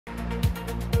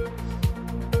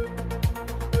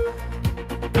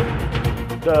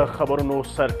د خبرونو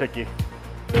سرټکي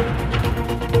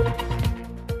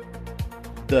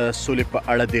د سولې په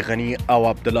اړه د غني او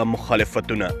عبدالله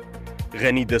مخالفتونه.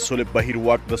 غني د سولې بهیر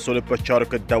واک د سولې په چارو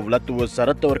کې دولت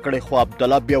وزارت ته ورکړی، خو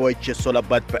عبدالله بیا وایي چې سوله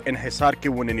باید په انحصار کې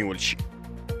ونه نیول شي.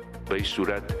 به این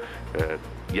صورت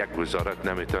یک وزارت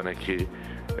نمیتونه که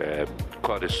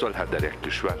کار صلح در یک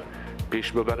کشور پیش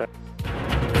ببره.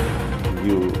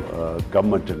 New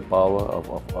governmental power of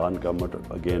Afghan government,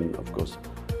 again of course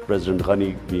President Ghani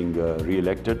being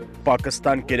re-elected.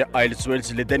 پاکستان کې د آیلس ویلز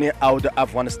لیدنې او د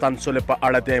افغانستان سولې په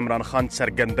اړه د عمران خان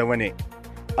څرګندونې.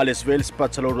 آیلس ویلز په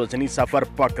 4 ورځني سفر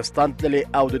پاکستان تللی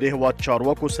او د دې هېواد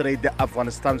چارواکو سره یې د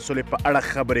افغانستان سولې په اړه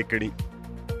خبرې کړي.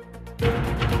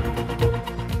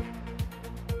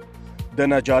 د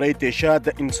نجارۍ تیشه د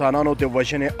انسانانو د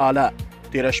وژنې آله.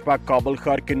 تېره شپه کابل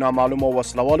ښار کې نامعلومو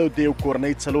وسلوالو د یو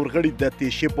کورنۍ 4 غړي د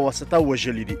تیشې په واسطه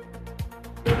وژلي دي.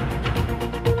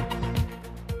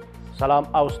 سلام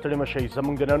او ستړي مه شئ،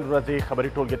 زموږ د نن ورځې خبري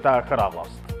ټولګې ته ښه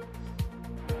راغلاست.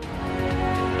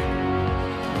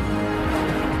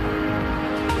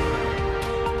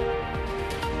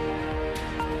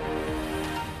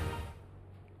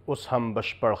 اوس هم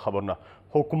بشپړ خبرونه.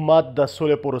 حکومت د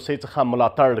سولې پروسې څخه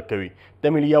ملاتړ کوي. د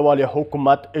ملي یووالي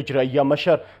حکومت اجراییه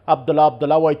مشر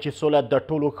عبدالله وایي چې سوله د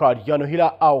ټولو ښاریانو هیله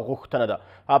او غوښتنه ده.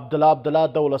 عبدالله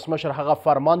د ولسمشر هغه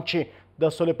فرمان چې د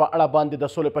سولې په اړه باندې د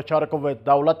سولې په چارو کې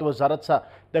دولت وزارت څخه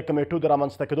د کمیټو د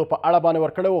رامنځته کېدو په اړه باندې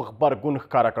ورکړی و غبرګون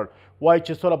ښکاره کړ. وایي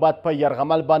چې سوله باید په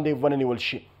یرغمل باندې ونه نیول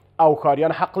شي او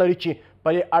ښاریان حق لري چې په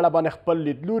دې اړه باندې خپل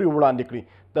لیدلوري وړاندې کړي.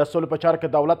 د سولې په چارو کې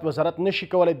دولت وزارت نشي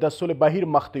کولی د سولې بهیر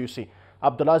مخته یوسي.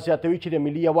 عبدالله زیاتوي چې د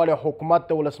ملي یووالي حکومت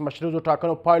د ولسمشریزو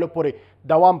ټاکنو پایلو پورې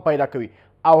دوام پیدا کوي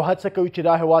او هڅه کوي چې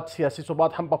دا هېواد سیاسي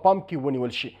ثبات هم په پام کې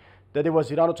ونیول شي. د دې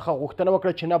وزیرانو څخه غوښتنه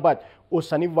وکړه چې نه باید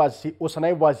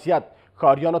اوسنی وضعیت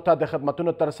ښاریانو ته د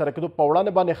خدمتونو ترسره کېدو په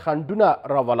وړاندې باندې خنډونه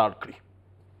راولاړ کړي.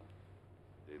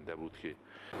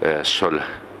 صلح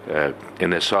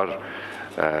انحصار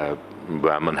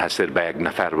و منحصر به یک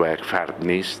نفر و یک فرد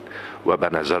نیست و به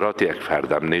نظرات یک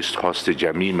فرد هم نیست، خواست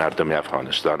جمعی مردم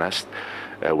افغانستان است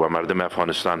و مردم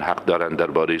افغانستان حق دارند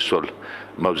درباره صلح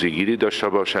موضع‌گیری داشته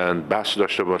باشند، بحث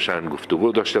داشته باشند،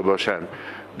 گفتگو داشته باشند،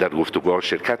 در گفتگوها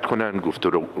شرکت کنند.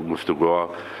 گفتگوها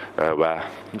و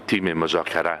تیم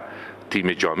مذاکره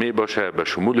تیم جامع باشه به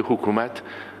شمول حکومت،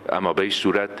 اما به این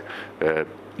صورت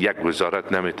یک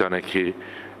وزارت نمیتونه که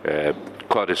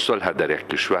کار صلح در یک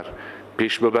کشور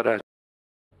پیش ببره.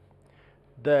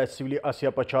 د سویلي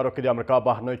اسیا په چارو کې د امریکا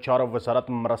بهرنیو چارو وزارت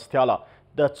مرستیاله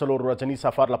د 4 ورځني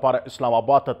سفر لپاره اسلام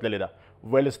آباد ته تللې ده.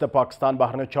 ویلز د پاکستان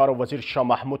بهرنیو چارو وزیر شاه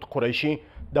محمود قریشي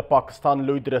د پاکستان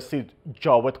لوی رسید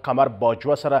جاوید قمر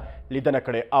باجوه سره لیدنه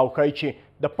کړې او ښایي چې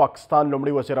د پاکستان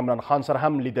لومړي وزیر عمران خان سره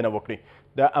هم لیدنه وکړي.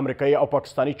 د امریکایي او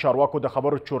پاکستاني چارواکو د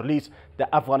خبرو چورلیز د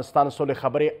افغانستان سولې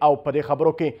خبرې او په دې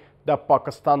خبرو کې د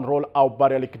پاکستان رول او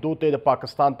بریالي کېدو ته د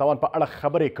پاکستان توان په اړه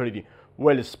خبرې کړې دي.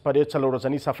 ویلز په دې 4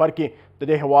 ورځني سفر کې د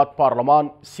دې هېواد پارلمان،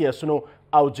 سیاسونو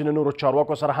او ځینو نورو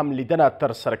چارواکو سره هم لیدنه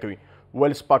ترسره کوي.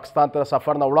 ویلز پاکستان ته د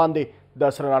سفر نه وړاندې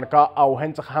د سریلانکا او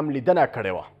هند څخه هم لیدنه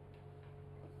کړې وه.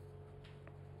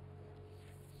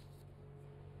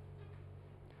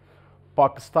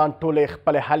 پاکستان ټولې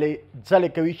خپلې هلې ځلې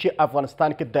کوي چې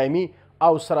افغانستان کې دایمي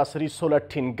او سراسري سوله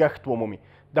ټینګښت ومومي.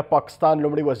 د پاکستان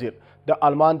لومړي وزیر د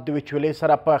آلمان د ویچولې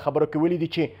سره په خبرو کې ویلي دي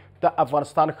چې د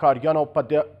افغانستان ښاریانو په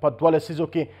 2 لسیزو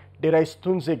کې ډېری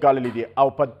ستونزې ګاللې دي او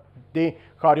په دې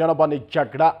ښاریانو باندې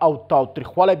جګړه او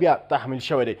تاوتریخوالی بیا تحمیل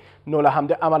شوی دی. نو له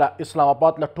همدې امله اسلام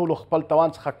آباد له ټولو خپل توان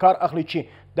څخه کار اخلي چې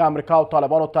د امریکا او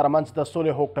طالبانو ترمنځ د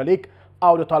سولې هوکړلیک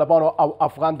او د طالبانو او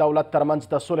افغان دولت ترمنځ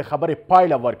د سولې خبرې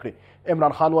پایله ورکړي.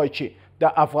 عمران خان وایي چې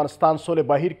د افغانستان سولې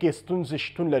بهیر کې ستونزې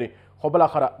شتون لري، خو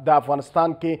بالاخره د افغانستان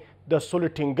کې د سولې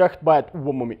ټینګښت باید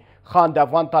ومومي. خان د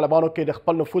افغان طالبانو کې د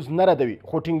خپل نفوذ نه ردوي،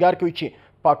 خو ټینګار کوي چې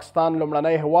پاکستان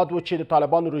لومړنی هېواد و چې د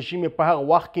طالبانو رژیم په هغه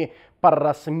وخت کې پر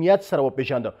رسمیت سره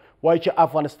وپېژانده. وایي چې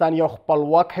افغانستان یو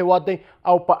خپلواک هېواد دی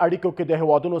او په اړیکو کې د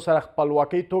هېوادونو سره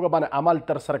خپلواکۍ توګه باندې عمل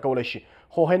ترسره کولی شي.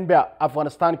 خو هند بیا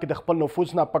افغانستان کې د خپل نفوذ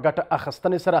نه په ګټه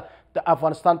اخیستنې سره د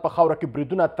افغانستان په خاوره کې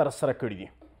بریدونه ترسره کړي دي.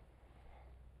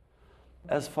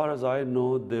 As far as I know,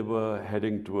 they were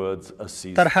heading towards a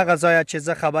ceasefire. تر هغه ځایه چې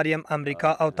زه خبر یم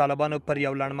امریکا او طالبانو پر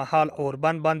یو لنډمهال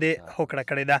اوربند باندې هوکړه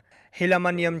کړې ده. هیله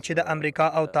من یم چې د امریکا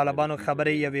او طالبانو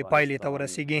خبرې یوې پایلې ته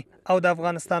ورسیږي او د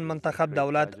افغانستان منتخب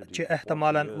دولت چې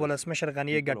احتمالاً ولسمشر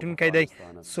غني ګټونکی دی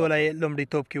سوله یې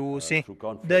لومړیتوب کې واوسي.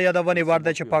 د یادونې وړ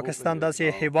ده چې پاکستان داسې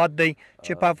هیواد دی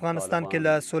چې په افغانستان کې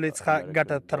له سولې څخه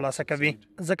ګټه ترلاسه کوي،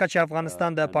 ځکه چې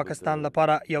افغانستان د پاکستان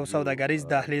لپاره یو سوداګریز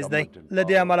دهلیز دی. له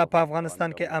دې امله په افغانستان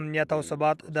کې امنیت او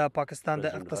ثبات د پاکستان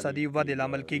د اقتصادي ودې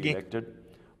لامل کیږي.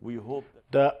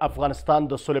 د افغانستان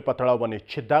د سولې په تړاو باندې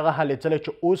چې دغه هلې ځلې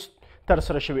چې اوس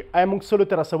ترسره شوي آیا موږ سولې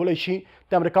ته رسولی شي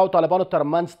د امریکا او طالبانو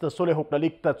ترمنځ د سولې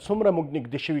هوکړلیک ته څومره موږ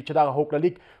نږدې شوي چې دغه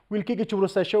هوکړلیک ویل کېږي چې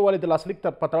وروستی شوی ولې د لاسلیک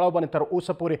په تړاو باندې تر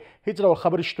اوسه پورې هېڅ ډول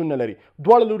خبرې شتون نه لري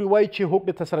دواړه لوري وایي چې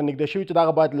هوکړې ته سره نږدې شوي چې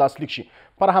دغه باید لاسلیک شي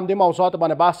پر همدې موضوعاتو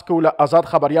باندې بحث کوو له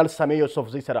آزاد خبریال سمیع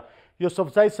یوسفزۍ سره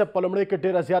یوسفزۍ صاحب په لومړۍ کې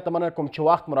ډېره زیاته مننه کوم چې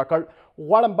وخت مو راکړ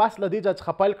غواړم بحث له دې ځای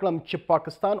څخه پیل کړم چې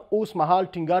پاکستان اوس مهال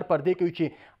ټینګار پر دې کوي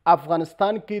چې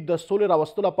افغانستان کې د سولې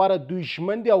راوستلو لپاره دوی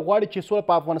ژمن دي او غواړي چې سوله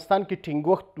په افغانستان کې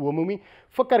ټینګښت ومومي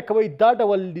فکر کوئ دا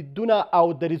ډول لیدونه او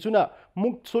دریځونه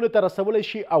موږ سولې ته رسولی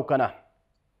شي او که نه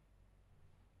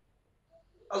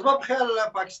زما په خیال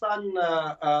پاکستان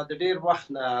د ډېر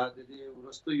وخت نه د دې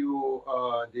وروستیو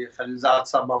د خلیلزاد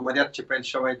صاحب ماموریت چې پیل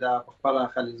شوی ده په خپله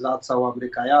خلیلزاد صاحب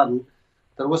امریکایان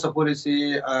تر اوسه پورې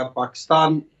چې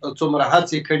پاکستان څومره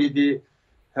هڅې کړي دي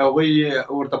هغوی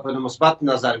ورته په مثبت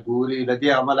نظر ګوري له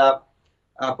دې امله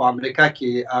په امریکا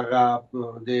کې هغه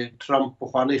د ټرمپ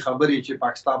پخوانۍ خبرې چې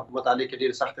پاکستان په متعلق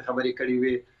ډېرې سختې خبرې کړې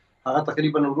وې هغه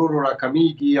تقریبا ورو ورو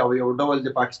راکمیږي او یو ډول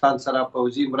د پاکستان سره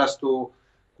پوځي مرستو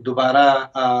دوباره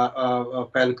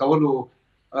پیل کولو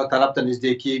طرف ته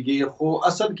نږدې کېږي خو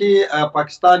اصل کې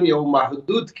پاکستان یو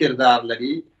محدود کردار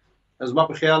لري زما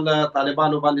په خیال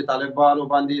طالبانو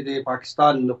باندې د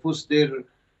پاکستان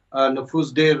نفوذ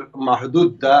ډېر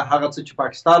محدود ده هغه څه چې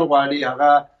پاکستان غواړي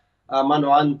هغه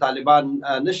منوعا طالبان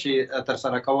نشي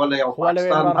ترسره کولی او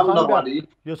پاکستان هم نه غواړي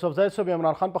یوسفزۍ صاحب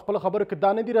عمران خان په خپلو خبرو کې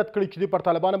دا نه دي رد کړي چې دوی پر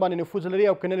طالبانو باندې نفوذ لري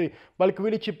او که نه لري بلکې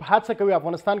ویلي چې هڅه کوي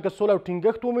افغانستان کې سوله او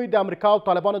ټینګښت ومومي د امریکا او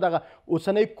طالبانو دغه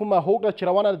اوسنۍ کومه هوکړه چې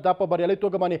روانه ده دا په بریالۍ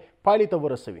توګه باندې پایلې ته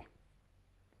ورسوي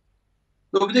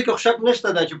نو په دې کې شک نشته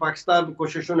ده چې پاکستان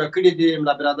کوششونه کړي دي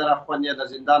ملا برادر افغان یې د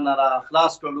زندان نه را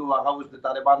خلاص کړلو هغه اوس د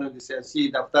طالبانو د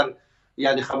سیاسي دفتر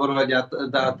یا د خبرو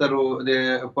د اترو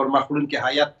د پرمخ وړونکي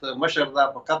هیات مشر ده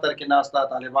په قطر کې ناسته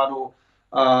طالبانو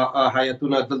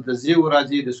هیاتونه دلته ځي او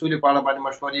راځي د سولې په اړه باندې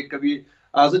مشورې کوي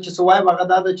زه چې څه وایم هغه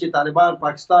دا ده چې طالبان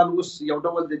پاکستان اوس یو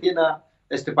ډول د دې نه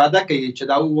استفاده کوي چې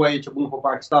دا ووایي چې موږ په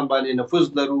پاکستان باندې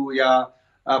نفوذ لرو یا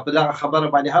په دغه خبره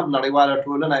باندې هم نړیواله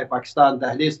ټولنه پاکستان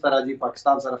دهلیز ته راځي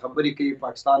پاکستان سره خبرې کوي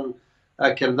پاکستان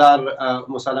کردار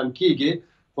مسلم کیږي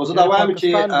خو زه دا وایم چې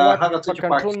هغه څه چې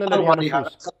پاکستان غواړي هغه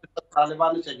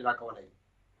طالبان نشي اجرا کولی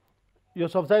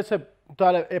یوسفزۍ صاحب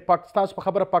پاکستان په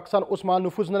خبره پاکستان اوس مهال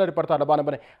نفوذ نه لري پر طالبانو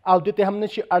باندې او دې ته هم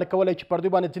نشي اړ کولی چې پر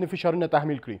دوی باندې ځینې فشارونه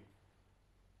تحمیل کړي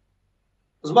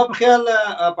زما په خیال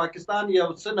پاکستان یو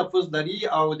څه نفوذ لري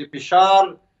او د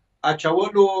فشار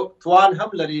اچولو توان هم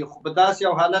لري خو په داسې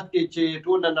یو حالت کې چې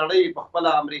ټوله نړۍ په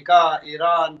خپله امریکا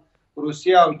ایران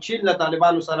روسیه او چین له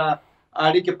طالبانو سره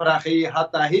اړیکې پراخوي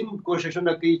حتی هند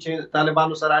کوششونه کوي چې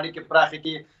طالبانو سره اړیکې پراخې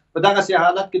کړي په دغسې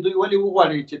حالت کې دوی ولې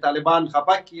وغواړي چې طالبان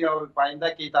خفه کړي او په آینده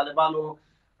کې طالبانو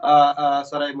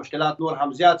سره مشکلات نور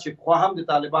هم زیات شي خو هم د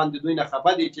طالبان د دوی نه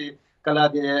خفه دي چې کله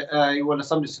د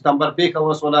 11 سپتمبر پیښه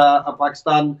وسوله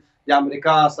پاکستان د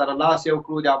امریکا سره لاس یو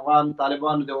کړو د افغان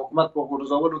طالبانو د حکومت په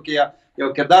غورځولو کې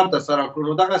یو کردار ترسره کړو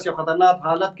نو دغسې یو خطرناک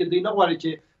حالت کې دوی نه غواړي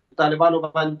چې طالبانو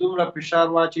باندې دومره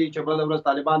فشار واچي چې بله ورځ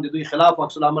طالبان د دوی خلاف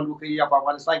عکس العمل وکړي یا په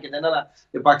افغانستان کې دننه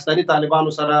د پاکستاني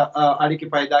طالبانو سره اړیکې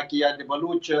پیدا کړي یا د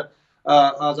بلوچ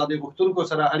آزادۍ غوښتونکو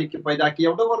سره اړیکې پیدا کړي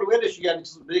یو ډول ویلی شي یعنې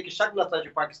په دې کې شک نشته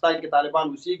چې پاکستان کې طالبان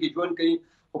اوسېږي ژوند کوي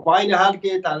خو په عین حال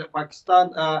کې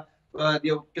پاکستان د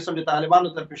یو قسم د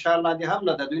طالبانو تر فشار لاندې هم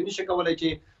نه ده دوی نشي کولی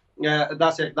چې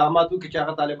داسې اقدامات وکړي چې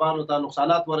هغه طالبانو ته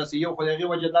نقصانات ورسي یو خو د هغې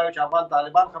وجه دا چې افغان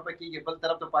طالبان خفه کېږي بل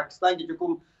طرف ته پاکستان کې چې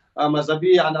کوم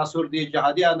مذهبي عناصر دي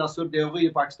جهادي عناصر دي هغوی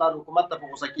پاکستان حکومت ته په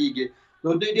غوسه کېږي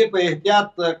نو دوی ډېر په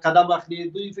احتیاط قدم اخلي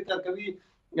دوی فکر کوي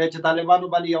چې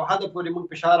طالبانو باندې یو حد پورې موږ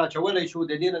فشار اچولی شو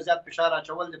د دې نه زیات فشار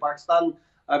اچول د پاکستان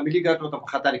ملي ګټو ته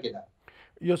په خطر کې ده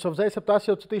یوسفزۍ صاحب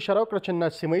تاسو یو څه ته اشاره وکړه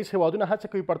چې سیمه ییز هېوادونه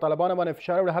هڅه کوي پر طالبانو باندې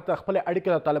فشار وړي حتی خپلې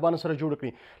اړیکې د طالبانو سره جوړ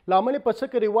کړي لامل یې په څه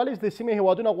کې ریوالز د سیمې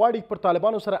هېوادونه غواړي پر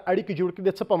طالبانو سره اړیکې جوړ کړي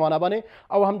د څه په معنا باندې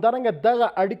او همدارنګه دغه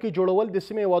اړیکې جوړول د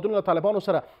سیمې هېوادونو له طالبانو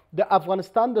سره د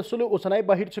افغانستان د سولې اوسنی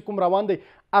بهیر چې کوم روان دی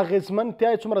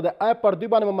اغېزمنتیا یې څومره ده آیا پر دوی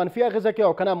باندې منفي اغېزه کوي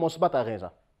او که نه مثبت اغېزه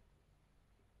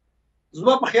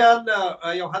زما په خیال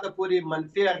یو حد پورې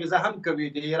منفي اغېزه هم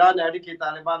کوي د ایران اړیکې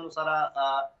طالبانو سره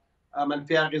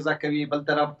منفي اغېزه کوي بل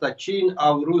طرف ته چین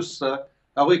او روس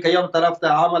هغوی که یو طرف ته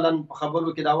عملا په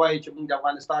خبرو کې دا وایي چې موږ د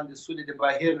افغانستان د سولې د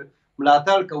بهیر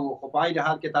ملاتړ کوو خو په عین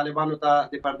حال کې طالبانو ته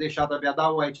د پردې شاته بیا دا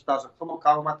وایي چې تاسو ښه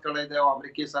مقاومت کړی دی او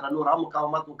امریکې سره نور هم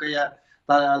مقاومت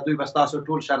وکړئ دوی به ستاسو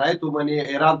ټول شرایط ومني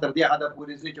ایران تر دې حده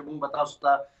پورې ځي چې موږ به تاسو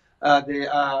ته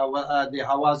د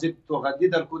هوا ضد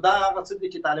توغندي درکړو دا هغه څه دي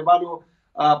چې طالبانو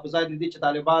په ځای د دې چې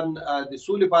طالبان د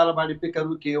سولې په اړه باندې فکر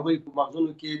وکړي، هغوی په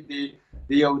مغزونو کې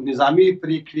د یو نظامي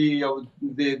پریکړې یو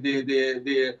د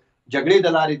جګړې د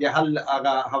لارې د حل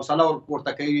هغه حوصله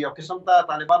ورپورته کوي، یو قسم ته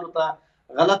طالبانو ته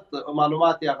غلط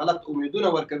معلومات یا غلط امیدونه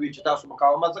ورکوي چې تاسو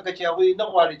مقاومت، ځکه چې هغوی نه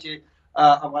غواړي چې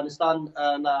افغانستان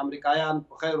نه امریکایان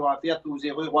په خیر او عافیت وځي.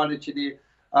 هغوی غواړي چې د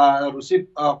روسي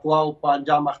قواو په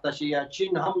انجام اخته شي، یا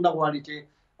چین هم نه غواړي چې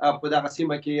په دغه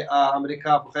سیمه کې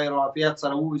امریکا په خیر او عافیت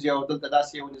سره ووځي او دلته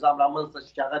داسې یو نظام رامنځته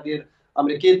شي چې هغه ډېر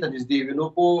امریکې ته نږدې وي. نو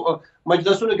په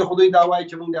مجلسونو کې خو دوی دا وایي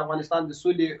چې موږ د افغانستان د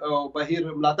سولې بهیر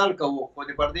ملاتړ کوو، خو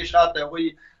د پردې شاته هغوی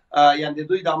یعنې د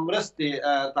دوی د مرستې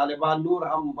طالبان نور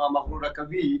هم مغروره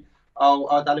کوي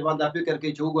او طالبان دا فکر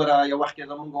کوي چې وګوره یو وخت کې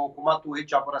زموږ حکومت و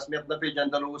هېچا په رسمیت نه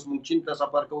پېژندلو، اوس موږ چین ته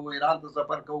سفر کوو، ایران ته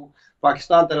سفر کوو،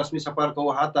 پاکستان ته رسمي سفر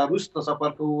کوو، حتی روس ته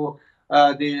سفر کوو،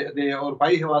 د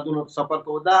اروپایي هېوادونو ته سفر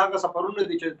کوو. دا هغه سفرونه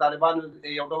دي چې طالبان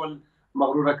یو ډول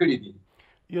مغروره کړي دي.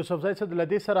 یوسفزی صاحب، له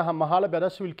دې سره هممهاله بیا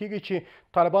داسې ویل کېږي چې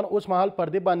طالبان اوس مهال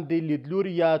پر دې باندې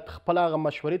لیدلوري یا خپل هغه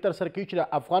مشورې ترسره کوي چې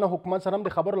د افغان حکومت سره هم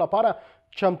د خبرو لپاره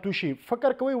چمتو شي.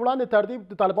 فکر کوئ وړاندې تر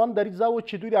دې د طالبانو دریځ دا و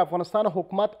چې دوی د افغانستان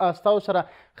حکومت استازو سره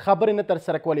خبرې نه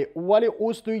ترسره کولې، ولې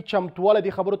اوس دوی چمتواله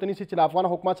دې خبرو ته نیسي چې د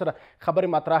افغان حکومت سره خبرې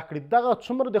مطرح کړي؟ دغه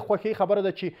څومره د خوښۍ خبره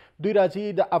ده چې دوی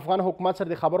راځي د افغان حکومت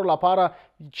سره د خبرو لپاره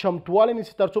چمتواله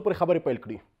نیسي تر څو پورې خبرې پیل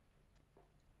کړي؟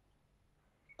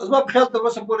 زما په خیال تر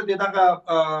اوسه پورې د دغه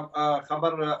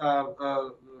خبر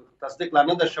تصدیق لا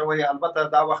نه ده شوی. البته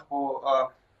دا وخت په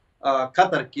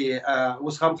قطر کې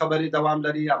اوس هم خبرې دوام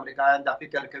لري. امریکایان دا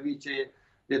فکر کوي چې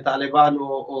د طالبانو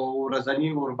ورځني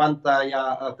اوربند ته یا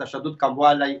تشدد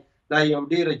کموالی دا یو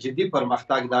ډېر جدي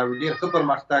پرمختګ ده، ډېر ښه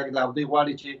پرمختګ ده. دوی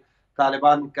غواړي چې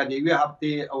طالبان که د یوې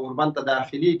هفتې اوربند ته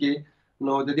داخليږي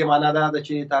نو د دې معنا دا ده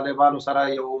چې طالبانو سره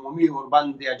یو عمومي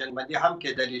اوربند یا جنګبندي هم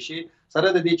کېدلی شي، سره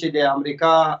د دې چې د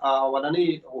امریکا اولنۍ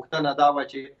غوښتنه دا وه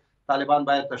چې طالبان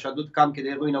باید تشدد کم کړي. د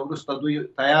هغوی نه وروسته دوی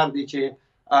تیار دي چې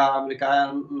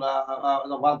امریکایان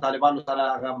افغان طالبانو سره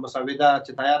هغه مسوده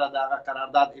چې تیاره ده هغه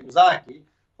قرارداد امضا کړي.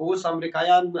 خو اوس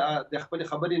امریکایان د خپلې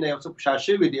خبرې نه یو څه په شا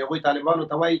شوي دي. هغوی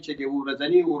طالبانو ته وایي چې د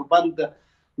ورځني اوربند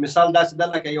مثال داسې ده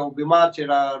لکه یو بیمار چې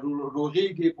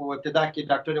روغېږي، په ابتدا کې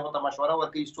ډاکټر یې ورته مشوره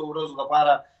ورکوي څو ورځو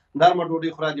لپاره نرمه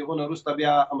ډوډۍ خوره، د هغو نه وروسته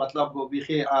بیا مطلب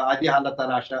بیخي عادي حالت ته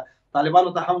راشه.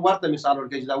 طالبانو ته هم ورته مثال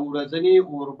ورکوي چې دا ورځني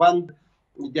اوربند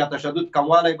د تشدد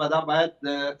کموالی به دا باید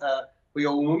په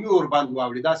یو عمومي اوربند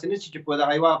واوړي. داسې نه چې په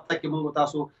دغه یوه هفته کې موږ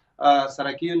تاسو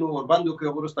سره کېنو اوربند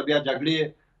وکړو، وروسته بیا جګړې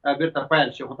بیرته پیل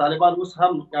شي. خو طالبان اوس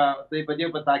هم دوی په دې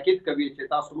په تاکید کوي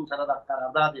چې تاسو موږ سره د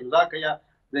قرارداد امضا کړئ،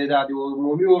 د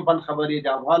عمومي اوربند خبرې، د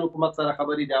افغان حکومت سره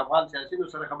خبرې، د افغان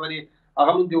سیاسیونو سره خبرې،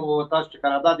 هغه موږ تاسو چې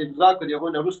قرارداد امضا کړئ د هغو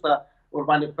نه وروسته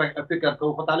ورباندې فکر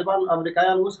کوو. خو طالبان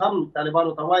امریکایان اوس هم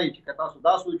طالبانو ته وایي چې که تاسو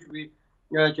دا سوچ وي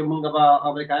چې موږ به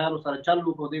امریکایانو سره چل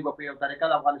وکړو، دوی به په یو طریقه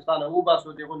د افغانستان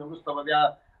وباسو، د هغو نه وروسته به بیا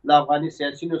د افغاني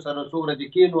سیاسیونو سره څو ورځې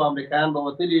کېنو، امریکایان به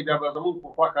وتلي، بیا به زموږ په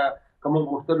خوښه که موږ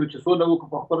غوښتلو چې سوله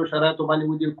وکړو په خپلو شرایطو باندې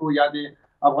ودرېږو کړو یا د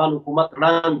افغان حکومت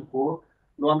ړنګ کړو.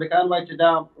 نو امریکایان وایي چې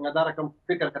دا رقم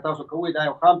فکر که تاسو کوئ دا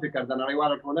یو خام فکر ده.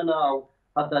 نړیواله ټولنه او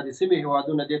حتی د سیمې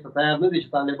هېوادونه دې ته تیار نه دي چې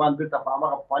طالبان بیرته په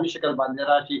هماغه پخواني شکل باندې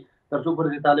راشي، تر څو پورې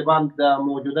د طالبان د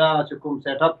موجوده چې کوم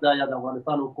سیټ اپ ده یا د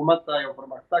افغانستان حکومت ده یو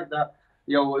پرمختګ ده،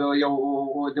 یو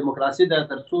دیموکراسي ده،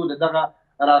 تر څو د دغه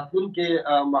راتلونکي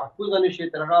محفوظه نه شي،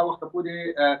 تر هغه وخته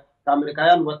پورې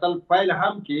امریکایان وتل پیل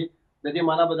هم کړي، د دې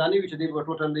معنا به دا نه وي چې دوی به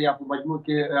ټوټل یا په مجموع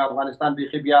کې افغانستان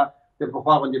بیخي بیا تر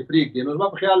پخوا غوندې پرېږدي. نو زما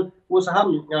په خیال اوس هم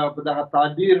په دغه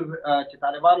تعبیر چې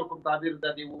طالبانو کوم تعبیر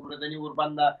ده د ورځني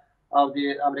اوربند او د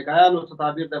امریکایانو څه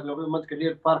تعبیر ده، په هغوی منځ کې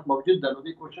ډېر فرق موجود ده. نو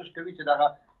دوی کوشش کوي چې دغه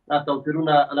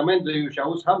توپیرونه له منځه یوسي.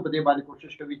 اوس هم په دې باندې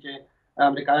کوشش کوي چې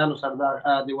امریکایانو سره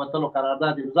د وتلو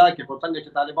قرارداد امضا کړي. خو څنګه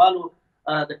چې طالبانو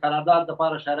د قرارداد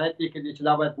لپاره شرایط یې کړي چې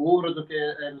دا باید په 2 ورځو کې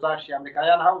امضا شي،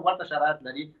 امریکایان هم ورته شرایط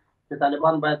لري چې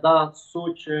طالبان باید دا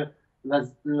سوچ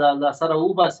له سره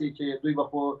وباسي چې دوی به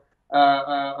په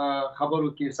خبرو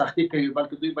کې سختي کوي،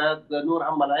 بلکې دوی باید نور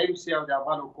هم ملایب سي او د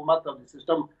افغان حکومت او د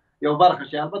سیستم یو برخه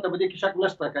شي. البته په دې کې شک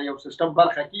نشته که یو سیستم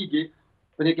برخه کېږي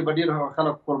په دې کې به ډېر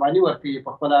خلک قرباني ورکوي.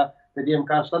 په خپله د دې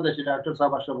امکان شته ده چې ډاکټر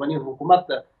صاحب اشرف غني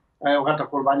حکومت یو غټه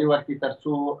قرباني ورکړي تر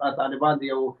څو طالبان د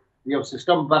یو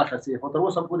سیستم برخه سي. خو تر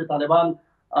اوسه پورې طالبان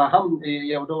هم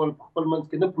یو ډول په خپل منځ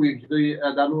کې نه پوهېږي چې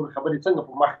دوی دا نور خبرې څنګه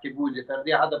په مخ کې بوځي، تر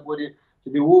دې حده پورې چې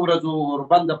د 2 ورځو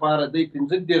اوربند لپاره دوی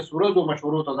 15 ورځو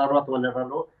مشورو ته ضرورت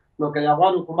ولرلو. نو که د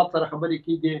افغان حکومت سره خبرې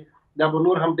کېږي دا به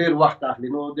نور هم ډېر وخت اخلي.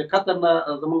 نو د قطر نه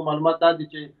زموږ معلومات دا دي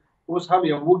چې اوس هم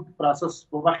یو اوږد پروسس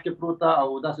په مخ کې پروت ده او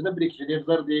داسې نه برېږي چې ډېر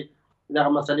زر دې دغه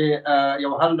مسلې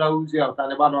یو حل راوځي او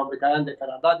طالبان او امریکایان د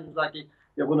قرارداد امضا کړي.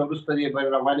 دغه وروسته د بین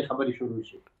الافغاني خبرې شروع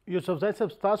شي. یوسفزی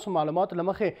صاحب ستاسو معلومات له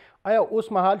مخې آیا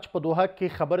اوس مهال چې په دوحه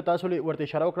کې خبرې تاسو ورته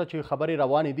اشاره وکړه چې خبرې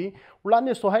روانې دي،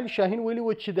 وړاندې سهیل شاهین ویلي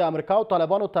و چې د امریکا او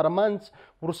طالبانو ترمنځ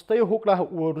وروستۍ هوکړه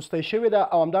وروستۍ شوې ده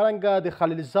او همدارنګه د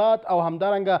خلیلزاد او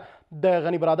همدارنګه د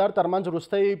غني برادر ترمنځ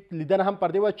وروستۍ لیدنه هم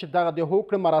پر دې وه چې دغه د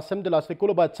هوکړې مراسم د لاسلیک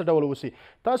کولو باید څه ډول وسي.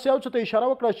 تاسو یو څه ته اشاره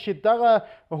وکړه چې دغه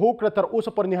هوکړه تر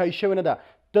اوسه پر نهایي شوې نه ده.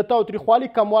 د تاوتریخوالي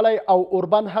کموالی او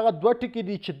اوربند هغه دوه ټکي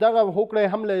دي چې دغه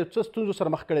هوکړه هم له څه ستونزو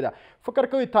سره مخ کړې ده. فکر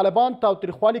کوئ طالبان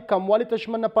تاوتریخوالي کموالی ته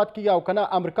ژمن نه پاتې کیږي او که نه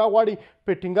امریکا غواړي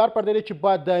په ټینګار پر دی چې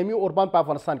باید دایمي اوربند په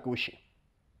افغانستان کې وشي؟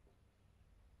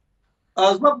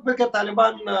 زما په فکر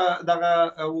طالبان دغه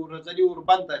ورځني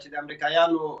اوربند ته چې د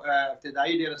امریکایانو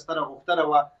ابتدایي ډېره ستره غوښتنه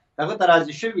وه هغه ته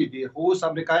راضي شوي دي، خو اوس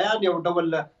امریکایان یو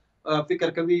ډول فکر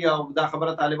کوي او دا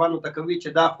خبره طالبانو ته کوي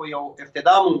چې دا خو یو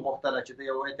ابتدا مونږ غوښتله چې د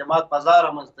یو اعتماد فضا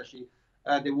رامنځته شي.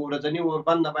 د ورځني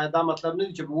اوربند نه باید دا مطلب نه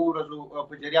دی چې په ورځو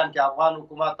په جریان کې افغان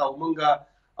حکومت او مونږ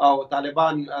او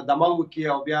طالبان دمه وکړي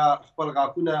او بیا خپل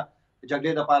غاښونه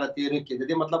جګړې دپاره تېره کړي. د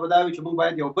دې مطلب دا وي چې مونږ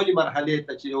باید یو بلې مرحلې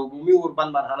ته چې عمومي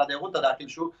اوربند مرحله دی هغو ته داخل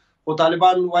شو، خو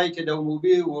طالبان وایي چې د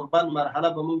عمومي اوربند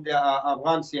مرحله به مونږ د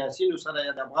افغان سیاسینو سره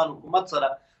یا د افغان حکومت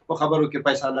سره په خبرو کې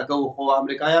فیصله کوو، خو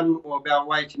امریکایان بیا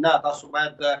وایي چې نه تاسو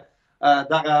باید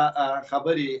دغه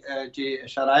خبرې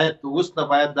چې شرایط وروسته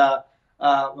باید د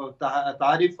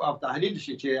تعریف او تحلیل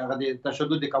شي چې هغه د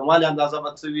تشدد د کموالي اندازه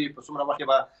به څه وي، په څومره مخکې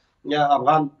به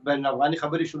افغان بین افغاني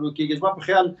خبرې شروع کېږي. زما په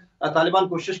خیال طالبان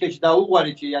کوشش کوي چې دا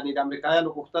وغواړي چې یعنې د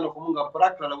امریکایانو غوښتنه خو موږ پوره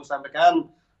کړله، اوس امریکایان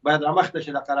باید رامخته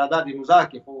شي د قرارداد امضا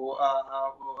کړي، خو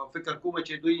فکر کوم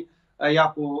چې دوی یا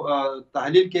په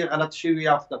تحلیل کې غلط شوي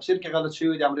یا په تفسیر کې غلط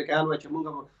شوي. د امریکایان وایي چې موږ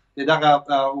د دغه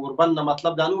اوربند نه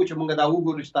مطلب دا نه و چې موږ دا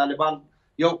وګورو چې طالبان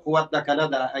یو قوت ده که نه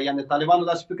ده، یعنې طالبانو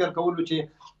داسې فکر کولو چې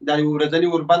دا ورځني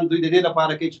اوربند دوی د دې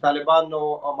لپاره کوي چې طالبانو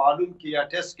معلوم کړي یا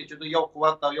ټیسټ کړي چې دوی یو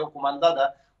قوت او یو کمانده ده.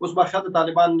 اوس به ښه د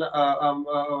طالبان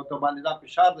ته باندې دا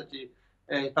فشار ده چې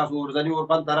تاسو ورځني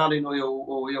اوربند ته راغلئ نو یو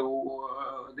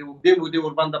د اوږدې مودې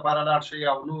اوربند دپاره لاړ شئ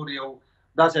او نور یو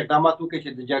داسې اقدامات وکړئ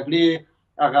چې د جګړې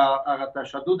هغه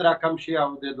تشدد را کم شي او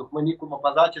د دښمني کومه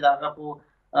فضا چې د هغه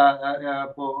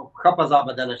په ښه فضا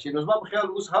بدله شي. نو زما په خیال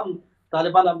اوس هم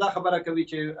طالبان همدا خبره کوي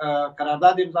چې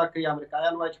قرارداد امضا کوي.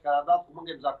 امریکایان وایي چې قرارداد خو موږ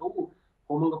امضا کوو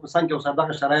خو موږ په څنګ کې اوس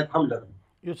دغه شرایط هم لرو.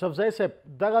 یوسفزی صاحب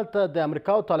دغلته د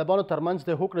امریکا او طالبانو ترمنځ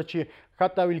د هوکړه چې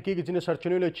حتی ویل کېږي ځینې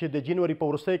سرچینو چې د جنوري په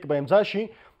وروستیو کې به امضا شي،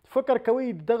 فکر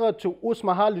کوئ دغه چې اوس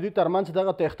مهال د دوی ترمنځ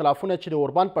دغه اختلافونه چې د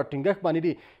اوربند په ټینګښت باندې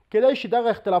دي کیدای شي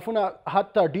دغه اختلافونه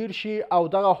حتی ډیر شي او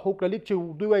دغه هوکړه لیک چې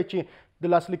دوی وایي چې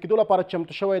د لاسلیک کېدو لپاره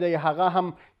چمتو شوی دی هغه هم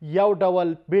یو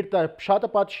ډول بیرته شاته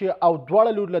پاتې شي او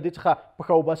دواړه لوري له دې څخه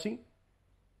پښه وباسي؟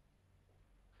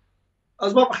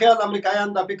 زما په خیال امریکایان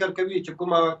دا فکر کوي چې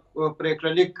کومه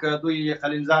پریکړه لیک دوی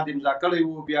خلیلزاد امضا کړی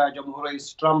و بیا جمهور رئیس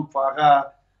ټرمپ هغه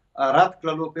رد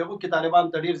کړلو، په هغو کې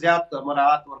طالبان ته ډېر زیات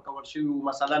مراعات ورکول شوي وو.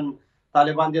 مثلا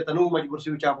طالبان دې ته نه مجبور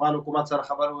شوي چې افغان حکومت سره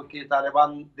خبرې وکړي،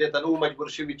 طالبان دې ته نه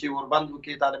مجبور شوي چې اوربند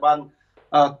وکړي، طالبان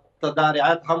ته دا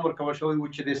رعایت هم ورکول شوی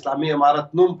و چې د اسلامي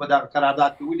امارت نوم په دغه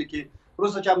قرارداد کې ولیکي.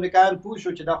 وروسته چې امریکایان پوه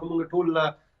شو چې دا خو موږ ټول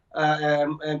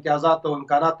امتیازات او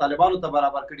امکانات طالبانو ته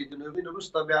برابر کړي دي، نو هغوی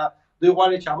وروسته بیا دوی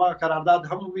غواړي چې هماغه قرارداد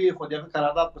هم وي خو د هغه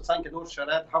قرارداد په څنګ کې نور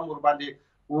شرایط هم ورباندې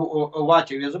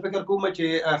واچوي. زه فکر کوم چې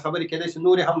خبرې کېدای شي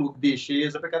نورې هم اوږدې شي.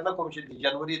 زه فکر نه کوم چې د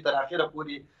جنوري تر اخره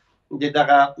پورې د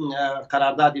دغه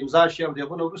قرارداد امضا شي او د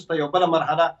هغو نه وروسته یو بله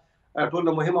مرحله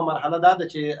ټوله مهمه مرحله دا ده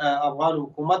چې افغان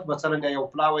حکومت به څرنګه یو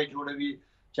پلاوی جوړوي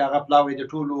چې هغه پلاوی د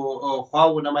ټولو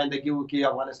خواو نمایندګي وکړي.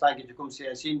 افغانستان کې چې کوم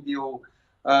سیاسیین دي او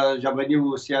ژبني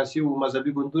او سیاسي او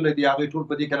مذهبي ګوندونه دي هغوی ټول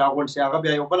په دې کې راغونډ شي. هغه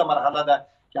بیا یو بله مرحله ده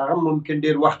چې هغه ممکن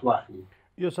ډېر وخت واخلي.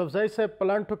 یوسفزی صاحب په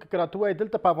لاندې ټکو کې راته ووایي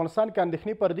دلته په افغانستان کې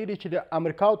اندېښنې پر دې دي چې د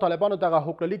امریکا او طالبانو دغه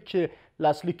هوکړه لیک چې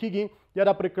لاسلیک کېږي یا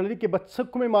د پریکړه لیک کې به څه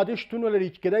کومې مادې شتون ولري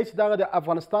چې کیدای شي دغه د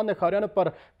افغانستان د ښاریانو پر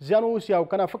زیان واوسي او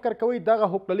که نه فکر کوئ دغه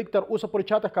هوکړه لیک تر اوسه پورې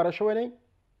چاته ښکاره شوی دی؟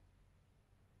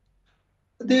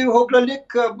 د هوکړه لیک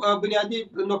بنیادي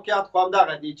نقطیات خو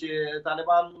همدغه دي چې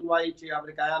طالبان وایي چې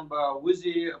امریکایان به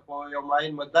وځي په یو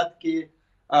معین مدت کې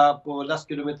په 10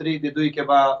 کیلومتري د دوی کې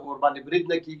به ورباندې برید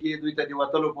نه کېږي، دوی ته د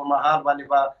وتلو په مهال باندې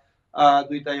به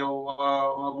دوی ته یو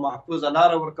محفوظه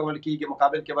لاره ورکول کېږي،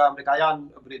 مقابل کې به امریکایان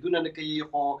بریدونه نه کوي.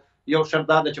 خو یو شرط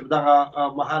دا ده چې په دغه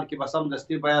مهال کې به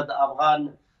سمدستي باید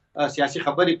افغان سیاسي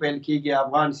خبرې پیل کېږي،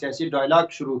 افغان سیاسي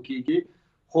ډایلاګ شروع کېږي.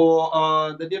 خو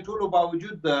د دې ټولو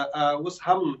باوجود اوس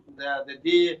هم د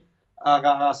دې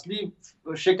هغه اصلي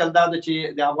شکل دا ده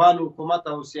چې د افغان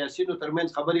حکومت او سیاسینو ترمنځ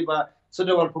خبرې به څه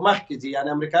ډول په مخ کې ځي. یعنې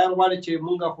امریکایان غواړي چې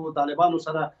موږ خو طالبانو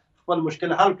سره خپل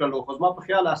مشکل حل کړلو، خو زما په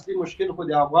خیال اصلي مشکل خو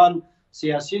د افغان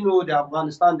سیاسینو د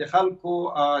افغانستان د خلکو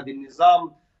د نظام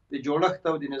د جوړښت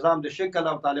او د نظام د شکل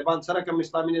او طالبان سره کوم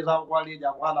اسلامي نظام غواړي، د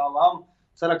افغان عوام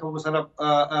سره کوم سره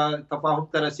تفاهم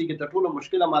ته رسیږي، تر ټولو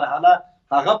مشکله مرحله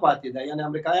هغه پاتې ده. یعنی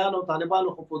امریکایانو او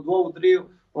طالبانو خو په 2 3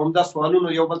 عمده سوالونو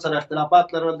یو بل سره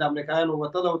اختلافات لرل. د امریکایانو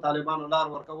وتل او طالبانو لار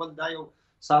ورکول دا یو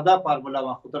ساده فارموله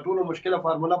وه، خو تر ټولو مشکله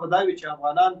فارموله به دا وي چې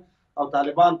افغانان او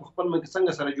طالبان په خپل منځ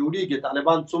څنګه سره جوړیږي.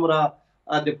 طالبان څومره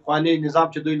د پخواني نظام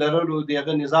چې دوی لرلو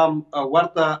دغه نظام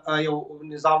ورته یو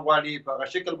نظام غواړي، په هغه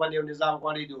شکل باندې یو نظام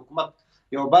غواړي، د حکومت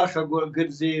یو برخه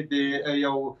ګرځي، د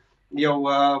یو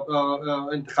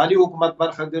انتقالي حکومت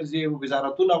برخه ګرځي،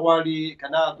 وزارتونه غواړي،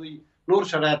 کنه دوی نور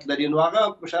شرایط لري. نو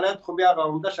هغه شرایط خو بیا هغه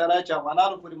عمده شرایط چې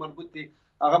افغانانو پورې مربوط دي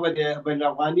هغه به د بین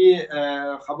الافغاني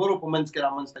خبرو په منځ کې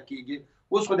رامنځته کیږي.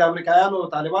 اوس خو د امریکایانو او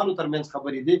طالبانو ترمنځ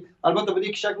خبرې دي. البته په دې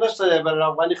کې شک نشته د بین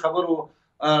الافغاني خبرو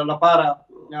لپاره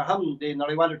هم د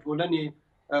نړیوالې ټولنې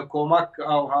کومک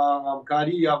او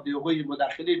همکاري او د هغوی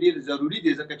مداخلې ډېر ضروري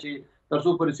دي، ځکه چې تر څو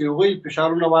پورې چې هغوی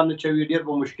فشارونه وانچوي ډېر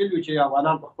به مشکل وي چې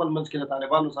افغانان په خپل منځ کې له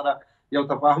طالبانو سره یو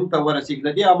تفاهم ته ورسیږي.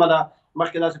 له دې امله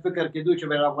مخکې داسې فکر کېدو چې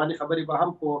بین الافغاني خبرې به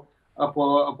هم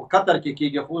په قطر کې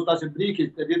کېږي، خو اوس داسې بریږي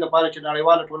د دې لپاره چې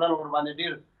نړیواله ټولنه ورباندې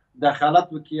ډېر دخالت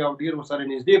وکړي او ډېر ورسره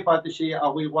نږدې پاتې شي.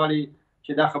 هغوی غواړي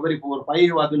چې دا خبرې په اروپایي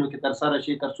هېوادونو کې ترسره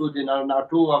شي تر څو د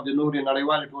ناټو او د نورې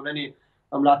نړیوالې ټولنې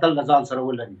ملاتړ له ځان سره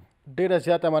ولري. ډېره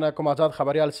زیاته مننه کوم آزاد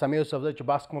خبریال سمیع یوسفزی چې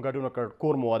بحث کوم ګډون وکړ.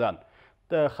 کور مو ودان.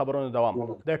 د خبرونو دوام.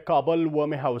 د کابل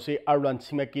ومې حوزې اړوند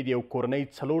سیمه کې د یو کورنۍ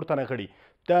 4 تنه غړي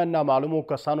د نامعلومو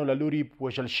کسانو له لوري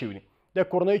وژل شوي دي. د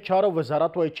کورنۍ چارو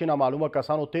وزارت وایي چې نامعلومه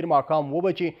کسانو تیر ماښام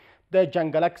وبجې د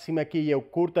جنګلک سیمه کې یو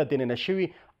کور ته دننه شوي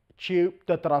چې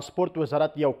د ترانسپورت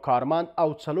وزارت یو کارمند او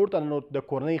 4 تنه نور د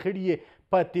کورنۍ غړي یې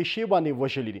په تیشې باندې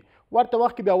وژلي دي. ورته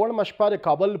وخت کې بیا وړمه شپه د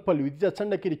کابل په لویدیځه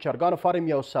څنډه کې د چرګانو فارم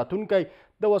یو ساتونکی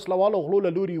د وسلوالو غلو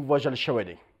له لوري وژل شوی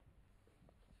دی.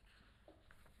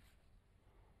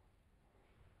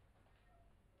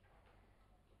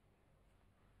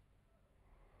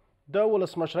 د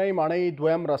ولسمشرۍ ماڼۍ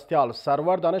دویم مرستیال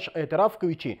سرور دانش اعتراف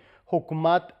کوي چې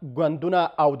حکومت، ګوندونه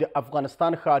او د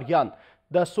افغانستان ښاریان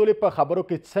د سولې په خبرو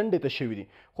کې څنډې ته شوي دي،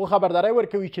 خو خبرداری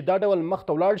ورکوي چې دا ډول مخ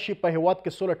ته ولاړ شي په هیواد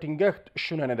کې سوله ټینګښت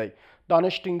شونه نه دی.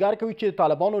 دانش ټینګار کوي چې د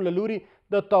طالبانو له لوري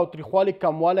د تاوتریخوالي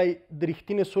کموالی د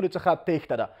رښتینې سولې څخه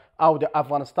تېښته ده او د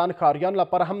افغانستان ښاریانو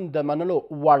لپاره هم د منلو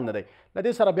وړ نه دی. له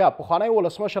دې سره بیا پخوانی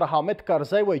ولسمشر حامد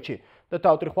کرزی وایي چې د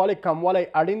تاوتریخوالي کموالی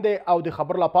اړین دی او د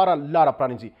خبرو لپاره لاره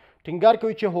پرانیزي. ټینګار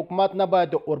کوي چې حکومت نه باید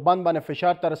د اوربان باندې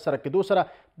فشار تر سره کېدو سره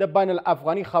د بین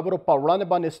الافغاني خبرو په وړاندې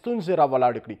باندې ستونزې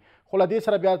راولاړې کړي. خو له دې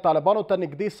سره بیا طالبانو ته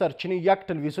نږدې سرچینې یک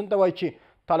تلویزیون ته وایي چې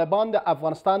طالبان د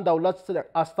افغانستان دولت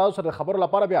استازو سره د خبرو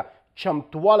لپاره بیا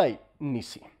چمتوالی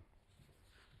نیسي.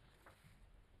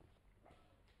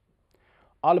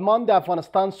 آلمان د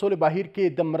افغانستان سولې بهیر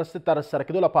کې د مرستې تر سره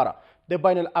کېدو لپاره د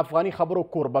بین الافغاني خبرو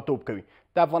کوربتوب کوي.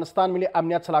 د افغانستان ملي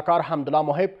امنیت سلاکار حمدالله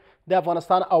محب د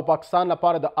افغانستان او پاکستان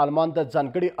لپاره د آلمان د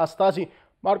ځانګړي استازي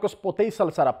مارکوس پوتیسل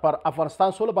سره پر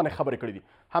افغانستان سوله باندې خبرې کړې دي.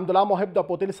 حمدالله محب د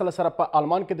پوتیسل سره په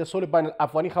آلمان کې د سولې بین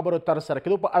الافغاني خبرو تر سره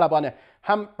کېدو په اړه باندې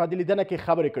هم په دې لیدنه کې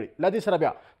خبرې کړې. له دې سره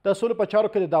بیا د سولې په چارو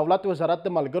کې د دولت وزارت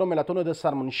د ملګرو ملتونو د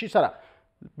سرمنشي سره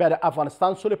بیا د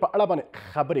افغانستان سولې په اړه باندې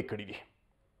خبرې کړې دي.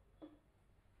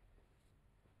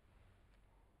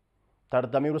 تر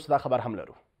دمې وروسته دا خبر هم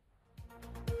لرو.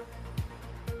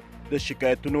 د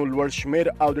شکایتونو لوړ شمیر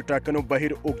او د ټاکنو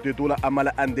بهیر اوږدېدو له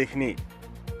امله اندېښنې.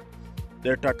 د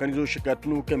ټاکنیزو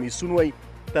شکایتونو کمیسیون وایي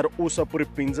تر اوسه پورې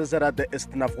 15,000 د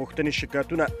استناف غوښتنې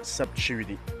شکایتونه ثبت شوي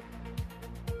دي.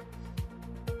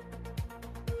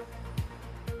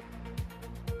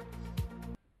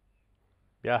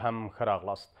 بیا هم ښه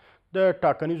راغلاست. د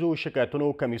ټاکنیزو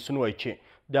شکایتونو کمیسیون وایي چې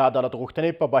د عدالت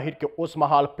غوښتنې په بهیر کې اوس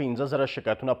مهال 15,000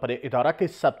 شکایتونه په دې اداره کې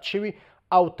ثبت شوي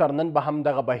او تر نن به هم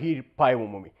دغه بهیر پای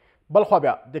ومومي. بلخوا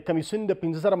بیا د کمیسیون د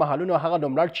 15,000 محلونو هغه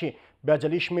نوملړ چې بیا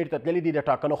جلي شمېر ته تللي دي د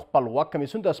ټاکنو خپلواک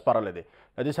کمیسیون ته سپارلی دی.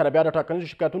 له دې سره بیا د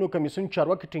ټاکنیزو شکایتونو کمیسیون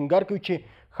چارواکي ټینګار کوي چې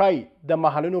ښایي د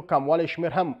محلونو کموالی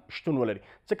شمېر هم شتون ولري،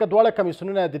 ځکه دواړه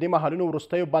کمیسیونونه د دې محلونو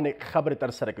وروستیو باندې خبرې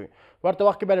ترسره کوي. ورته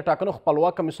وخت کې بیا د ټاکنو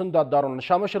خپلواک کمیسیون د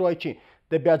دارالنشا مشر وایي چې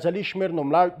د بیا جلي شمېر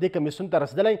نوملړ دې کمیسیون ته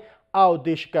رسېدلی او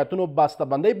د شکایتونو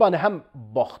بسته‌بندۍ باندې هم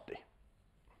بوخت دی.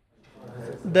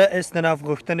 د استناف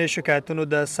غوښتنې شکایتونو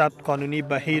د ثبت قانوني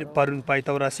بهیر پرون پای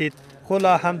ته ورسید، خو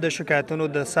لا هم د شکایتونو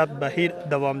د ثبت بهیر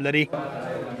دوام لري.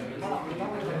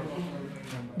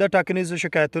 د ټاکنیزو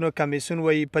شکایتونو کمیسیون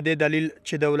وایي په دې دلیل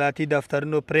چې دولتي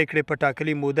دفترونو پریکړې په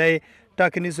ټاکلي موده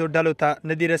ټاکنیزو ډلو ته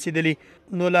نه دي رسیدلي،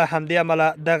 نو له همدې امله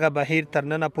دغه بهیر تر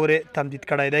ننه پورې تمدید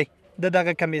کړی دی. د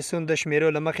دغه کمیسیون د شمیرو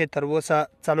له مخې تر اوسه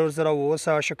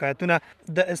 4,900 شکایتونه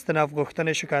د استناف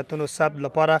غوښتنې شکایتونو ثبت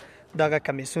لپاره دغه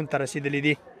کمیسیون ته رسیدلی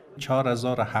دي.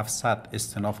 4,700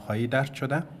 استناف خواهی درج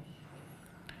شده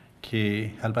که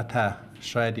البته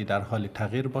شاید در حال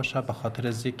تغییر باشه، به خاطر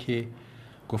از که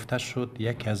گفته شد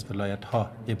یکی از ولایت ها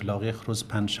ابلاغی روز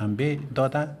پنجشنبه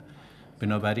داده،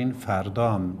 بنابراین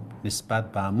فردا هم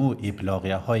نسبت به امو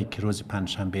ابلاغیه هایی که روز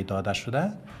پنجشنبه داده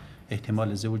شده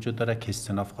احتمال از وجود داره که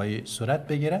استناف های صورت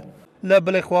بگیره. له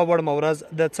بلې خوا وړمه ورځ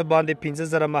د څه باندې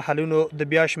 15,000 محلونو د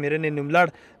بیا شمیرنې نوملړ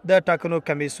د ټاکنو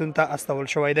کمیسیون ته استول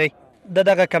شوی دی.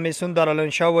 دغه کمیسیون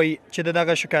دارالانشا وایي چې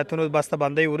دغه شکایتونو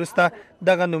بسته‌بندۍ وروسته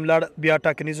دغه نوملړ بیا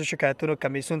ټاکنیزو شکایتونو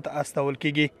کمیسیون ته استول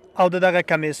کیږي او دغه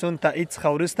کمیسیون تایید څخه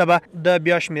وروسته به د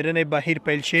بیا شمیرنې بهیر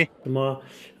پیل شي. ما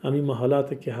همین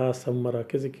محالات که هست، هم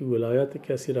مراکزی که ولایات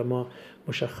که هست ما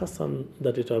مشخصا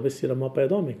در دیتابیس ما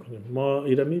پیدا میکنیم. ما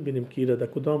ایره میبینیم که ایره در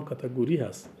کدام کاتگوری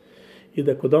هست، این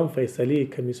در کدام فیصله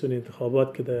کمیسیون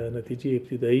انتخابات که در نتیجه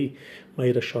ابتدایی ما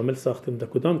ایره شامل ساختیم در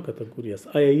کدام کاتگوری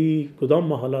است. آیا این کدام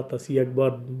محالات است یک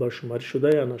بار برشماری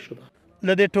شده یا نشده؟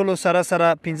 لدې ټولو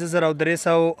سره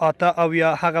 15,308 او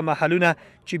یا هغه محلونه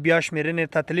چې بیا شمیرنې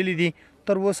ته تللي دي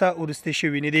تر اوسه وروستي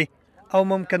شوي نه دي او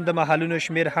ممکن د محلونو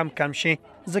شمیر هم کم شي،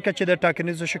 ځکه چې د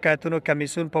ټاکنیزو شکایتونو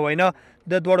کمیسیون په وینا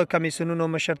د دوړو کمیسیونونو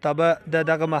مشرتابه د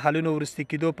دغه محلونو وروستي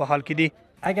کېدو په حال کې دي.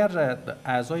 اگر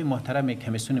اعضای محترم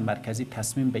کمیسیون مرکزی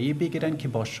تصمیم به این بگیرن که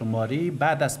با شماری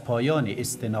بعد از پایان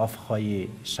استئناف خواهی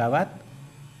شود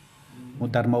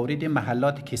در مورد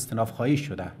محلات که استئناف خواهی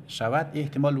شده شود،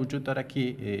 احتمال وجود داره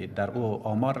که در او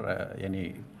آمار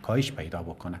یعنی کاهش پیدا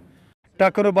بکنه.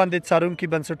 ټاکنو باندې څارونکي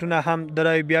بنسټونه هم د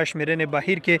رایو بیا شمیرنې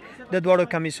بهیر کې د دواړو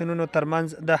کمیسیونونو ترمنځ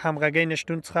د همغږۍ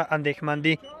نشتون څخه اندېښمن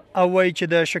دي او وایي چې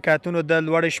د شکایتونو د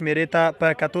لوړې شمیرې ته په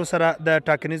کتو سره د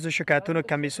ټاکنیزو شکایتونو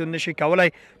کمیسیون نشي کولای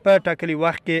په ټاکلي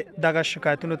وخت کې دغه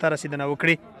شکایتونو ته رسیدنه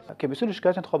وکړي. کمیسیون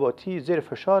شکایت انتخاباتی زیر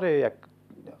فشار یک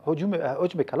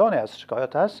حجم کلان از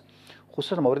شکایات است،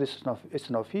 خصوصا مورد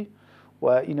استئنافی و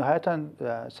این نهایتا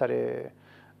سر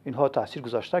اینها تاثیر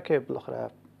گذاشته که بالاخره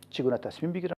چگونه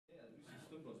تصمیم بگیرن.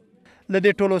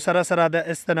 لدې ټولو سره د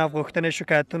استئناف غوښتنې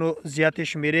شکایتونو زیاتې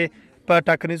شمیرې په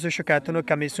ټاکنیزو شکایتونو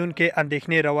کمیسیون کې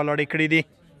اندېښنې راولاړې کړې دي.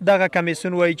 دغه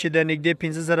کمیسیون وایي چې د نږدې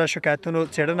 15,000 شکایتونو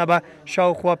څېړنه به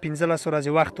شاوخوا 15 ورځې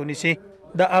وخت ونیسي.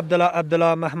 د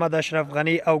عبدالله محمد اشرف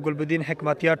غنی او ګلبدین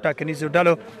حکمتیار ټاکنیزو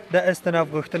ډلو د استئناف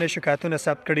غوښتنې شکایتونه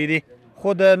ثبت کړي دي، خو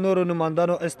د نورو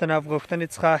نمایندانو استئناف غوښتنې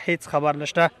څخه هیڅ خبر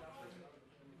نشته.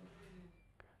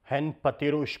 هند په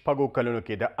تیرو شپږو کلونو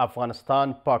کې د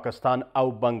افغانستان، پاکستان او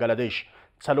بنګلادیش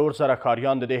 4,000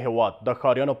 ښاریان د دې هیواد د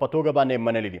ښاریانو په توګه باندې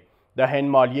منلي دي. د هند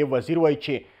مالیې وزیر وایي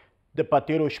چې د په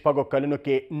تیرو شپږو کلونو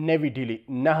کې نوي ډیلي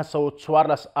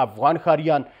 914 افغان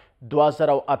ښاریان،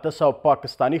 2,800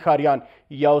 پاکستانی ښاریان،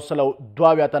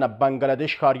 102 تنه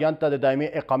بنګلادیش ښاریان ته د دایمي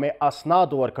اقامې اسناد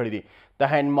ورکړي دي. د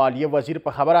هند مالیې وزیر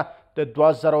په خبره د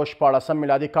 2014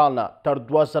 میلادي کال نه تر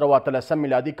 2013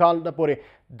 میلادي کال نه پورې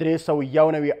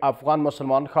 391 افغان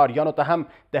مسلمان ښاریانو ته هم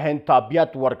د هند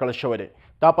تابعیت ورکړل شوی دی.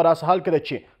 دا په داسې حال کې ده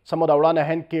چې څه موده وړاندې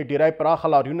هند کې ډیری پراخه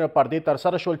لاریونونه پر دې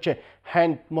ترسره شول چې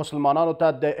هند مسلمانانو ته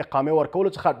د اقامې ورکولو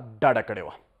څخه ډډه کړې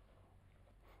وه.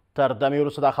 تر دمې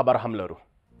وروسته دا خبر هم لرو.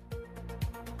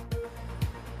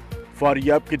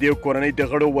 فاریاب کې د یو کورنۍ د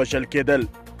غړو وژل کېدل.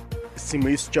 سیمه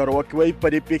ییز چارواکي وایي په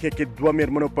دې پیښه کې 2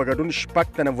 میرمنو په ګډون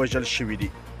 6 تنه وژل شوي دي.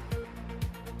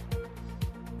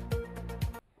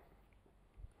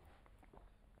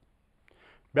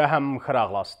 بیا هم ښه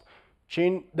راغلاست.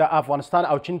 چین د افغانستان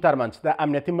او چین ترمنځ د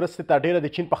امنیتي مرستې ته ډیره د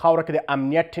چین په خاوره کې د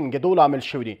امنیت ټینګېدو لامل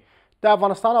شوي دي. د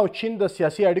افغانستان او چین د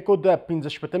سیاسي اړیکو د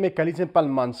 65مې کلیزې په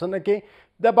لمانځنه کې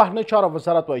د بهرنیو چارو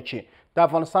وزارت وایي چې د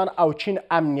افغانستان او چین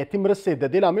امنیتي مرستې د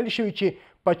دې لامل شوي چې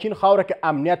په چین خاوره کې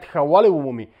امنیت ښه والی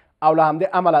ومومي او له همدې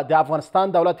امله د افغانستان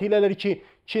دولت هیله لري چې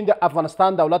چین د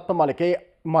افغانستان دولت په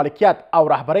مالکیت او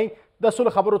رهبرۍ د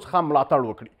سولې خبرو څخه ملاتړ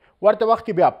وکړي. ورته وخت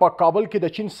کې بیا په کابل کې د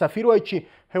چین سفیر وایي چې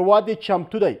هیواد یې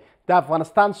چمتو دی د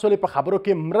افغانستان سولې په خبرو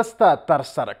کې مرسته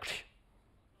ترسره کړي.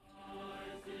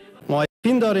 ما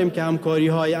یقین داریم که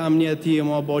همکاری‌های امنیتی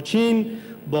ما با چین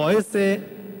باعث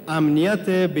امنیت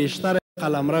بیشتر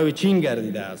قلمرو چین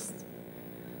گردیده است.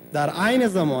 در عین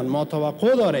زمان ما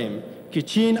توقع داریم که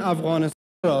چین افغانستان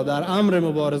را در امر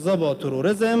مبارزه با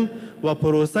تروریسم و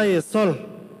پروسه صلح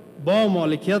با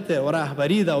مالکیت و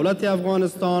رهبری دولت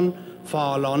افغانستان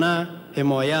فعالانه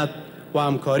حمایت و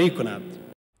همکاری کند.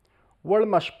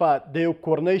 وړمه شپه د یو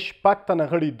کورنۍ 6 تنه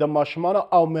غړي د ماشومانو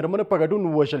او میرمنو په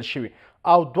ګډون وژل شوي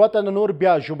او 2 تنه نور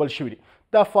بیا ژوبل شوي دي.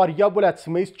 د فاریاب ولایت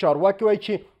سیمه ییز چارواکي وایي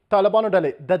چې طالبانو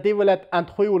ډلې د دې ولایت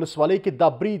اندخوی ولسوالۍ کې دا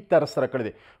برید ترسره کړی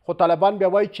دی، خو طالبان بیا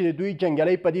وایي چې دوی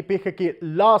جنجالی په دې پیښه کې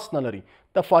لاس نه لري.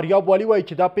 د فاریاب والي وایي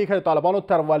چې دا پیښه د طالبانو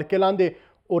تر ولکې لاندې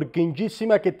اورګنجي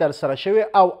سیمه کې ترسره شوې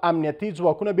او امنیتي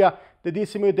ځواکونه بیا د دې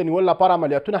سیمې د نیولو لپاره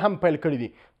عملیاتونه هم پیل کړي دي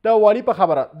د والي په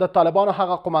خبره د طالبانو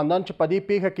هغه قماندان چې په دې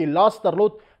پیښه کې لاس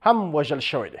درلود هم وژل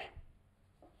شوی دی.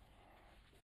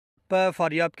 په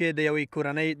فاریاب کې د یوې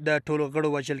کورنۍ د ټولو غړو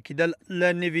وژل کېدل له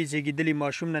نوي زیږېدلي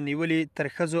ماشوم نه نیولې تر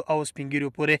ښځو او سپین ږیرو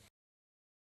پورې.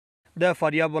 د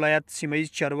فاریاب ولایت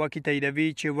سیمهیز چارواکي تاییدوي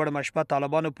چې وړمه شپه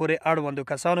طالبانو پورې اړوندو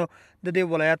کسانو د دې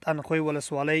ولایت انخوی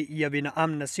ولسوالۍ یوې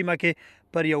ناامنه سیمه کې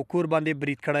پر یو کور باندې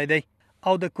برید کړی دی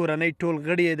او د کورنۍ ټول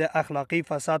غړي د اخلاقي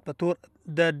فساد په تور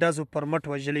د ډزو پر مټ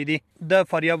وژلي دي. د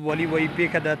فاریاب والي وایي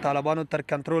پیښه د طالبانو تر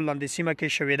کنټرول لاندې سیمه کې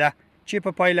شوې ده چې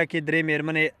په پایله کې 3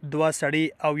 میرمنې 2 سړي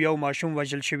او یو ماشوم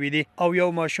وژل شوي دي او یو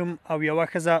ماشوم او یوه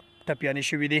ښځه ټپیانې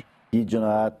شوي دي. این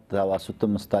جنایت توسط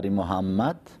مستری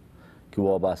محمد که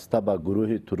وابسته به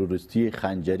گروه تروریستی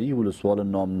خنجری ولسوال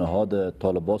نامنهاد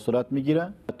طالبان صورت میگیره.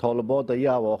 طالبان در این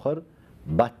اواخر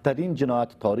بدترین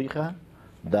جنایت تاریخ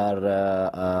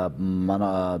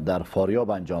در فاریاب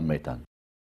انجام میتن.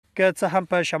 که څه هم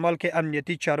په شمال کې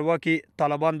امنیتي چارواکي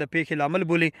طالبان د پیښې لامل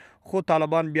بولي خو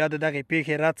طالبان بیا د دغې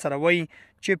پیښې رد سره وایي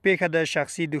چې پیښه د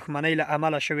شخصي دښمنۍ له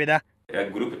امله شوې ده. یک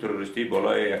گروه تروریستی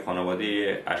بالای یک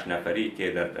خانواده 8 نفری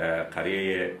که در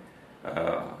قریه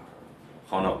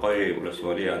خانقای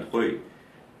ولسوالی اندخوی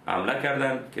حمله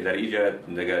کردند که در اینجا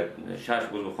دیگه 6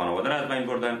 عضو خانواده را از بین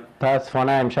بردن.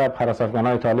 متاسفانه امشب حراس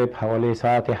افغانای طالب حوالی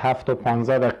ساعت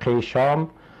 7:15 شام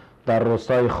در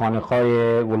روستای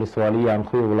خانقای ولسوالی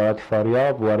اندخوی ولایت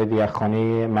فاریاب وارد یک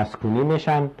خانه مسکونی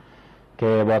میشن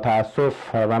که با تاسف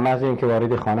و محض اینکه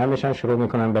وارد خانه میشن شروع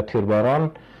میکنن به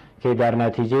تیرباران که در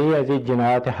نتیجه از این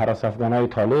جنایت حراس افغانای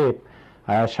طالب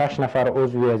 6 نفر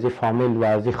عضو از این فامیل و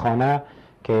از این خانه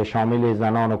که شامل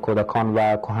زنان و کودکان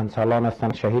و کهنسالان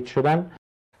هستند شهید شدند.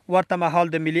 ورته مهال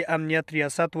د ملي امنیت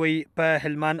ریاست وی په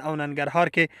هلمند او ننګرهار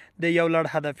کې د یو لړ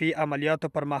هدفي عملیاتو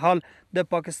پر مهال د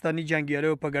پاکستاني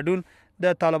جنګیالیو په ګډون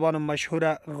د طالبانو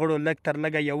مشهوره غړو لږ تر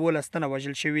لږه 11 تنه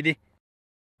وژل شوي دي.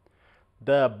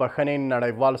 د بخښنې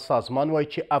نړیوال سازمان وایي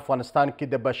چې افغانستان کې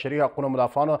د بشري حقونو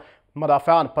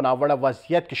مدافعان په ناوړه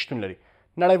وضعیت کې شتون لري.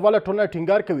 نړیواله ټولنه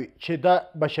ټینګار کوي چې د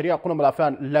بشري حقونو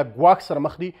مدافعان له ګواښ سره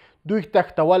مخ دي، دوی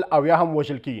تښتول او یا هم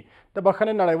وژل کیږي. د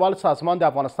بخښنې نړیوال سازمان د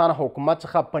افغانستان حکومت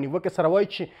څخه په نیوکې سره وایي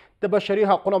چې د بشري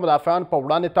حقونو مدافعان په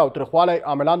وړاندې تاوتریخوالی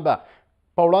عاملان به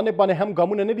په وړاندې باندې هم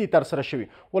ګامونه نه دي ترسره شوي.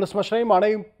 ولسمشرۍ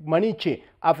مني چې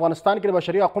افغانستان کې د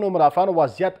بشري حقونو مدافعانو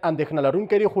وضعیت اندېښنه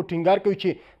لرونکی دی، خو ټینګار کوي چې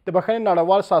د بخښنې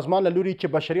نړیوال سازمان له لوري چې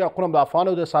بشري حقونو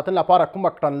مدافعانو د ساتنې لپاره کومه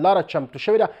کړنلاره چمتو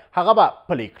شوې ده هغه به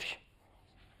پلي کړي.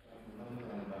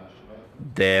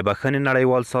 د بخښنې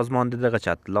نړیوال سازمان د دغه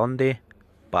چت لاندې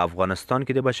په افغانستان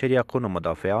کې د بشري حقونو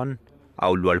مدافعان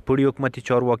او لوړپوړي حکومتي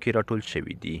چارواکي راټول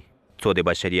شوي دي څو د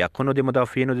بشري حقونو د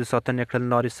مدافعینو د ساتنې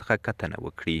کړنلارې څخه کتنه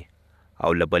وکړي او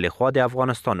له بلې خوا د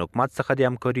افغانستان حکومت څخه د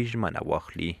همکاري ژمنه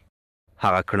واخلي.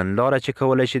 هغه کړنلاره چې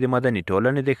کولی شي د مدني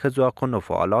ټولنې د ښځو حقونو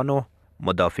فعالانو،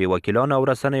 مدافع وکیلانو او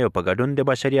رسنیو په ګډون د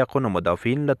بشري حقونو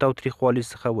مدافعین له تاوتریخوالي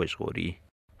څخه وژغوري.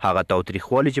 هغه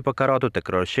تاوتریخوالی چې په کراتو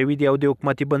تکرار شوي دي او د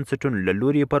حکومتي بنسټونو له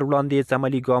لوري پر وړاندې هېڅ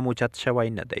عملي ګام اوچت شوی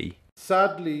نه دی.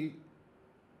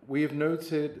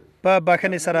 په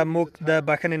بخښنې سره موږ د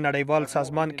بخښنې نړیوال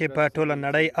سازمان کې په ټوله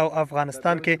نړۍ او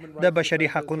افغانستان کې د بشري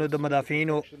حقونو د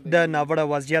مدافعینو د ناوړه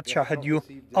وضعیت شاهد یو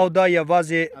او دا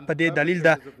یوازې په دې دلیل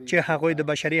ده چې هغوی د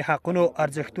بشري حقونو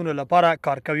ارزښتونو لپاره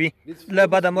کار کوي. له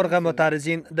بده مرغه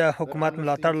معترضین د حکومت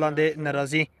ملاتړ لاندې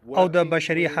ناراضي او د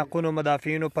بشري حقونو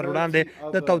مدافعینو پر وړاندې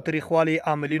د تاوتریخوالي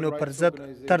عاملینو پر ضد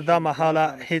تر دا مهاله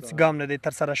هیڅ ګام نه دی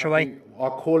ترسره شوی.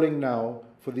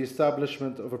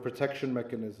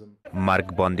 مرګ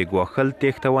باندې ګواښل،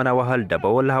 تېښته وهل،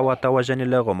 ډبول، هوا ته وژنې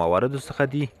له هغو مواردو څخه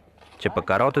دي چې په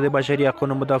کراتو د بشري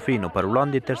حقونو مدافعینو پر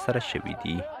وړاندې ترسره شوي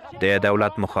دي. د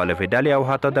دولت مخالفې ډلې او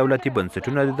حتی دولتي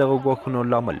بنسټونه د دغو ګواښونو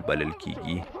لامل بلل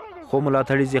کیږي، خو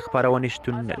ملاتړیزې خپرونې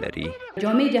شتون نه لري.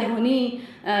 جامعه جهانی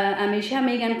همیشه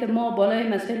میگن که ما بالای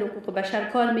مسائل حقوق بشر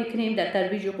کار میکنیم، در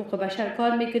ترویج حقوق بشر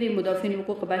کار میکنیم، مدافعین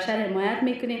حقوق بشر حمایت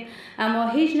میکنیم، اما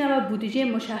هیچ نوع بودجه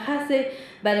مشخص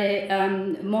برای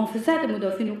محافظت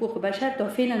مدافعین حقوق بشر تا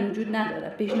فعلا وجود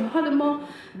ندارد. پیشنهاد ما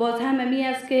باز هم می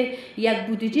است که یک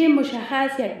بودجه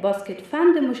مشخص، یک باسکت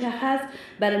فند مشخص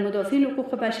برای مدافعین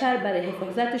حقوق بشر برای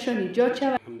حفاظتشان ایجاد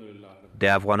شود. د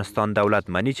افغانستان دولت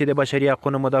مني چې د بشري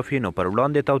حقونو مدافعینو پر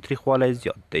وړاندې تاوتریخوالی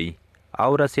زیات دی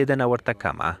او رسېدنه ورته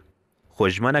کمه، خو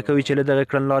ژمنه کوي چې له دغې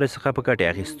کړنلارې څخه په ګټې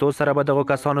اخیستو سره به دغو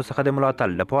کسانو څخه د ملاتړ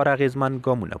لپاره اغېزمن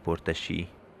ګامونه پورته شي.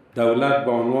 دولت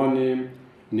به عنوان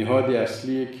نهاد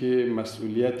اصلی که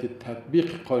مسئولیت تطبیق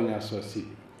قانون اساسی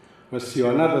و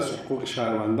صیانت از حقوق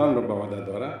شهروندان را به عهده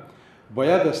دارد،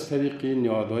 باید از طریق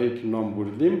نهادهایی که نام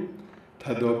بردیم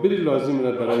تدابیر لازم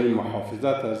را برای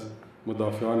محافظت از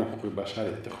مدافعان حقوق بشر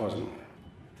اتخاذ نماید.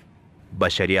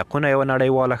 بشري حقونه یوه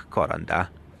نړیواله ښکارنده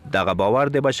دغه باور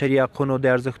د بشري حقونو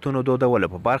د ارزښتونو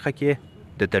دودولو په برخه کې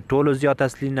د تر ټولو زیات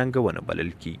اصلي ننګونه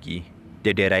بلل کیږي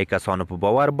د ډیری کسانو په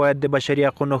باور باید د بشري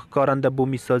حقونو ښکارنده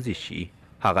بومي سازي شي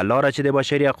هغه لاره چې د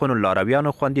بشري حقونو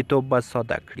لارویانو خوندیتوب به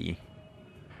ساده کړي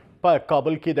په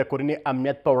کابل کې د کورني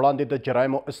امنیت په وړاندې د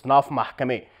جرایمو اصناف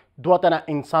محکمې 2 تنه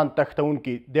انسان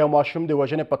تښتونکي د یو ماشوم د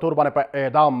وژنې په تور باندې په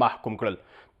اعدام محکوم کړل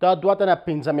دا 2 تنه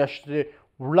 15 میاشتې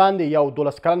وړاندې یو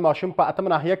 12 کلن ماشوم په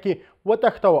 8 ناحیه کې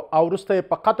وتښتوه او وروسته یې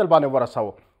په قتل باندې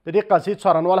ورسوه د دې قضیې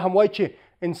څارنوال هم وایي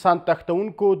چې انسان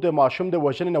تښتونکو د ماشوم د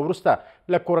وژنې نه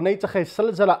وروسته له کورنۍ څخه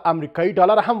 100 ځله امریکایي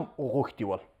ډالر هم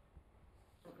غوښتي ول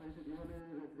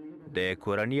د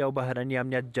کورني او بهرني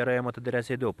امنیت جرایمو ته د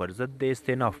رسېدو پر ضد د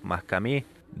استئناف محکمې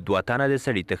 2 تنه د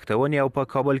سړي تښتونې او په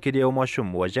کابل کې د یو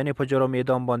ماشوم وژنې په جرم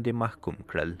اعدام باندې محکوم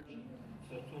کړل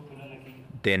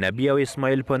د نبي او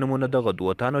اسماعیل په نومونه دغه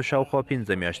 2 تنو شاوخوا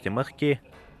 15 میاشتې مخکې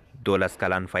 12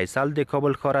 کلن فیصل د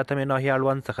کابل ښار اتمې ناحیې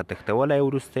اړوند څخه تښتولی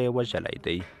وروسته یې وژلی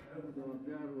دی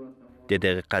د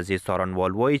دغې قضیې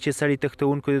څارنوال وایي چې سړي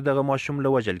تښتونکو د دغه ماشوم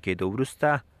له وژل کېدو وروسته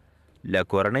له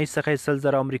کورنۍ څخه 100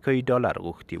 زره آمریکایی دلار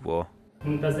غوښتي و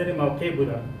منتظر موقع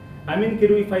بودم همین که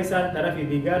روی فیصل طرف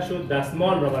دیگر شد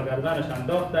دستمال را به گردنش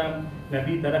انداختم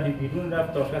نبی طرف بیرون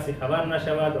رفت تا کسی خبر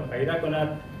نشود و پیدا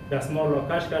کند دستمال را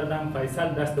کش کردم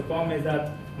فیصل دست و پا میزد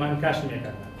من کش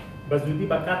میکردم به زودی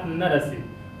به قتل نرسید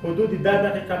حدود 10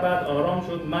 دقیقه بعد آرام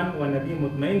شد من و نبی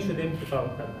مطمئن شدیم که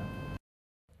فوت کردم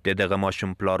د دغه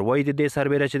ماشوم پلار وایي د دې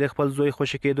سربیره چې د خپل زوی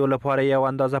خوشي کېدو لپاره یو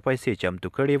اندازه پیسې چمتو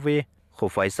کړې وې خو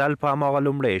فیصل په هماغه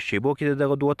لومړیو شیبو کې د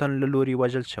دغه 2 تن له لوري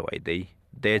وژل شوی دی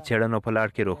د څېړنو په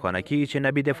لړ کې روښانه کېږي چې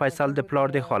نبي د فیصل د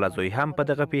پلار د خاله زوی هم په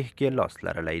دغه پیښه کې لاس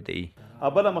لرلی دی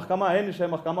بله محکمه عین شی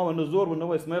محکمه ونه زور ونه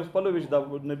اسماعیل خپل وی چې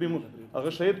د نبی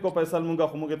هغه شهید کو فیصل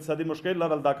مونږه خو مونږ اقتصادي مشکل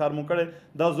لرل دا کار مونږ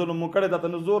کړی دا ظلم مونږ کړی دا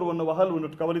ته زور ونه وهل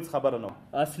ونه ټکول هیڅ خبره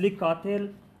نه اصلي قاتل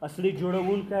اصلي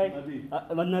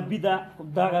جوړونکی نبی دا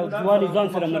ځواني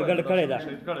ځان سره مرګړ کړی دا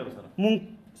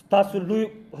مونږ تاسو لوی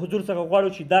حضور څخه غواړو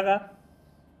چې دغه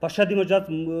په شدید مجاز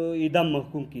اعدام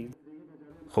محکوم کړي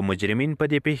خو مجرمین په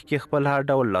دې پیښه کې خپل هر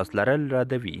ډول لاس لرل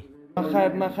ردوي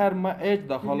نه خیر ما هیچ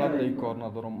دخالت در این کار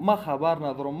ندارم ما خبر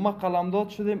ندارم ما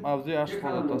قلمداد شدیم اوضاعش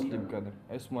خود تسلیم کردیم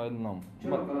اسماعیل نام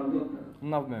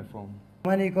نمیفهم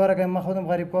من این کار کنم من خودم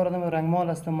غریب کار آدم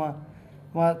رنگمال هستم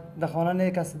ما در خانه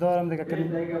نه کسی دارم دیگه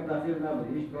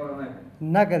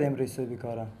نکردیم رسوبی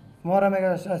کارم ما را میگه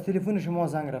از تلفن شما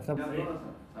زنگ رفته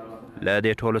له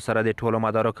دې ټولو سره د ټولو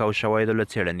مدارک او شواهدو له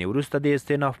څېړنې وروسته د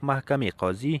استئناف محکمې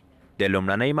قاضي د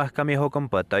لومړنۍ محکمې حکم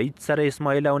په تایید سره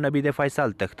اسماعیل او نبی د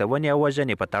فیصل تښتونې او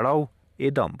وژنې په تړاو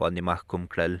اعدام باندې محکوم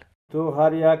کړل تو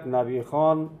هر یک نبی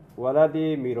خان ولد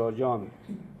میراجان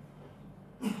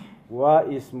و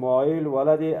اسماعیل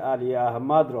ولد علی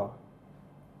احمد را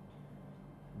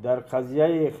در قضیه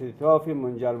اختطاف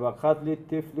منجر به قتل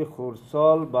طفل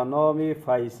خردسال به نام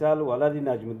فیصل ولد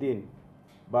نجم الدین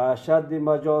با شد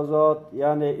مجازات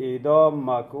یعنی اعدام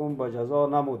محکوم به جزا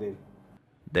نمودیم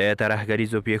د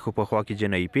ترهګریزو پیښو په خوا کې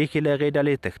جنایي پیښې له هغې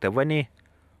ډلې تښتونې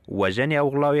وژنې او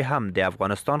غلاوې هم د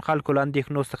افغانستان خلکو له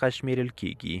اندېښنو څخه شمیرل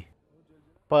کیږي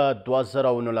په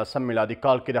 2019 میلادي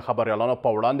کال کې د خبریالانو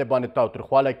په وړاندې باندې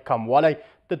تاوتریخوالی کموالی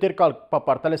د تیر کال په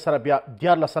پرتلې سره بیا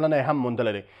 14 سلنه هم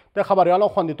موندلی دی د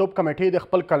خبریالانو خوندیتوب کمیټې د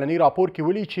خپل کلني راپور کې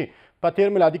ویلي چې په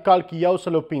تیر میلادي کال کې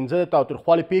 115 د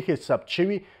تاوتریخوالي پیښې ثبت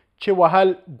شوي چې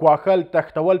وهل ګواښل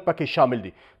تښتول پکې شامل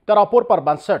دي د راپور پر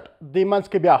بنسټ د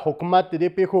منځ کې بیا حکومت د دې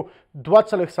پیښو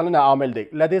 42 سلنه عامل دی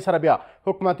له دې سره بیا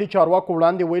حکومتي چارواکو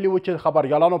وړاندې ویلي وو چې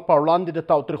خبریالانو په وړاندې د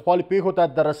تاوتریخوالي پیښو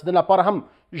ته د رسېدو لپاره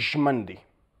هم ژمن دي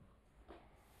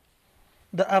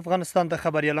د افغانستان د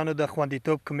خبریالانو د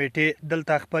خوندیتوب کمیټې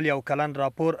دلته خپل یو کلن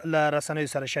راپور له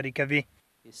رسنیو سره شریکوي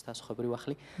ستاسو خبري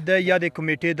واخلي د یادې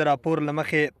کمیټې د راپور له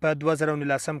مخې په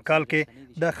 2019 کال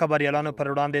کې د خبریالانو پر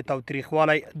وړاندې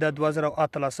تاوتریخوالی د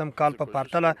 2018 کال په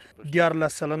پرتله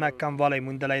 14 سلنه کموالی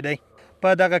موندلی دی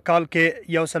په دغه کال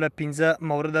کې 115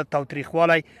 مورد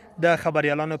تاوتریخوالی د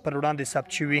خبریالانو پر وړاندې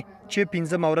ثبت شوي چې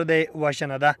 15 مورد یې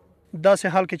وژنه ده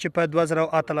داسې حال کې چې په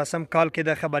 2018 کال کې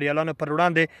د خبریالانو پر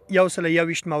وړاندې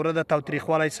 121 مورد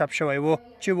تاوتریخوالی ثبت شوی و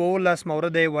چې 19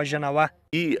 مورد یې وژنه وه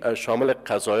این شامل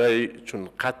قضایای چون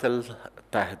قتل،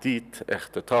 تهدید،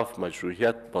 اختطاف،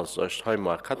 مجروحیت، بازداشت‌های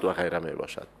موقت و غیره می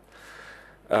باشد.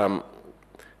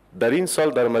 در این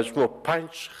سال در مجموع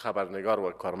 5 خبرنگار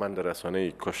و کارمند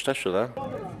رسانه‌ای کشته شدند.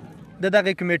 د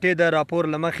دغه کمیټې د راپور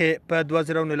له مخې په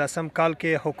 2019 کال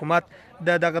کې حکومت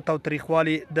د دغه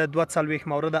تاوتریخوالي د 42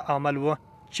 مورد عامل و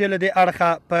چې له دې اړخه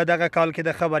په دغه کال کې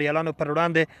د خبریالانو پر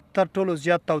وړاندې تر ټولو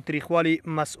زیات تاوتریخوالي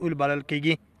مسؤل بلل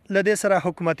کیږي لدې سره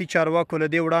حکومتي چارواکو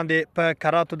لدې وړاندې په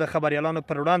کراتو د خبريالانو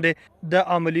پر وړاندې د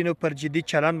عاملینو پر جدي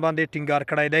چلن باندې ټینګار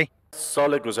کړی دی.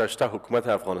 سال گذشته حکومت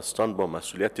افغانستان با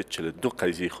مسئولیت 42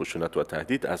 قضیه خشونت و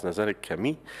تهدید از نظر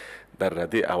کمی در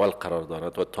رده اول قرار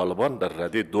دارد و طالبان در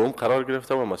رده دوم قرار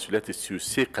گرفته و مسئولیت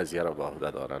 33 قضیه را به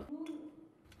عهده دارند.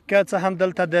 که څه هم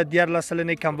دلته د 14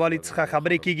 سلنې کموالي څخه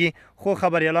خبرې کیږي خو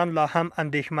خبریالان لا هم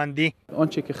اندېښمن دي.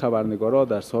 آنچه که خبرنگارا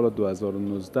در سال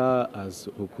 2019 از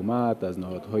حکومت از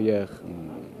نهادهای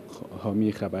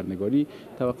حامی خبرنگاری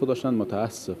توقع داشتند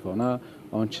متاسفانه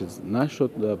آنچه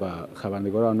نشد و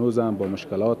خبرنگارا هنوز هم با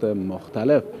مشکلات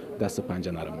مختلف دست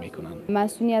پنجه نرم میکنند.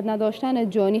 مسئولیت نداشتن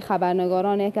جانی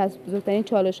خبرنگاران یکی از بزرگترین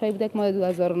چالش‌هایی بوده که ما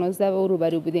 2019 با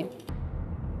روبرو بودیم.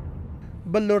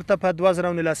 بل لور ته په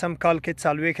 2019 کال کې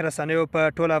 40 رسنیو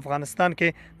په ټول افغانستان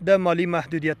کې د مالی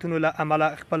محدودیتونو له امله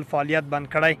خپل فعالیت بند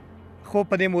کړی خو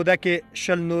په دې موده کې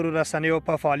 10 نور رسنیو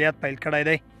په فعالیت پیل کړی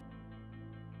دی.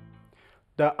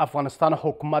 د افغانستان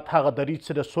حکومت هغه دریځ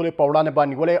چې د سولې په وړاندې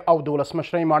باندې نیولی او د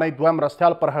ولسمشرۍ ماڼۍ دویم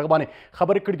مرستیال پر هغه باندې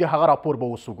خبرې کړي دي هغه راپور به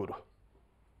اوس وګورو.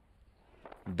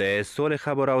 د سولې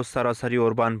خبر او سراسری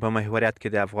اوربان په محوریت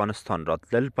کې د افغانستان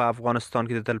راتلل په افغانستان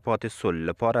کې د تلپاتې سولې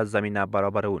لپاره زمینه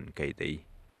برابرونکی دی.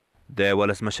 د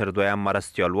ولسمشر دویم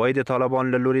مرستیال وایي د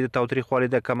طالبان له لوري د تاوتریخوالي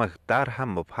د کمښت در هم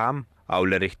مبهم او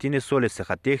له رښتینې سولې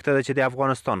څخه تېښته ده چې د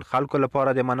افغانستان خلکو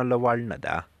لپاره د منلو وړ نه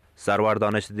ده. سرور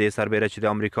دانش د دې سربیره چې د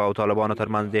امریکا او طالبانو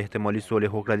ترمنځ د احتمالي سولې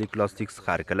هوکړه لیک لاسلیک څخه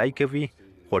هرکلی کوي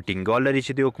خو ټینګار لري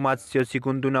چې د حکومت سیاسي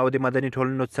ګوندونو او د مدني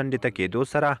ټولنو څنډې ته کېدو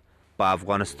سره په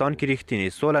افغانستان کې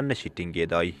رښتینې سوله نشي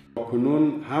ټینګېدای. کنون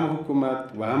هم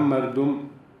حکومت و هم مردم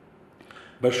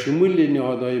به شمول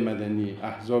نهادهای مدنی،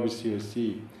 احزاب سیاسی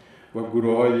و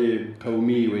گروه‌های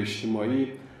قومی و اجتماعی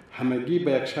همگی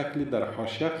به یک شکلی در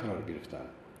حاشیه قرار گرفتند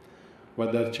و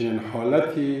در چنین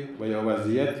حالتی و یا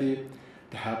وضعیتی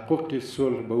تحقق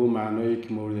صلح به اون معنایی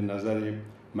که مورد نظر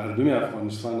مردم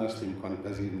افغانستان است امکان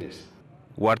پذیر نیست.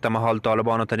 ورته مهال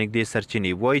طالبانو ته نږدې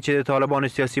سرچینې وایي چې د طالبانو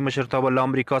سیاسي مشرتابه له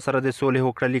امریکا سره د سولې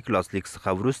هوکړه لیک لاسلیک څخه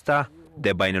وروسته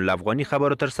د بین الافغاني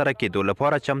خبرو ترسره کېدو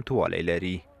لپاره چمتووالی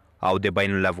لري او د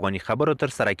بین الافغاني خبرو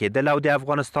ترسره کېدل او د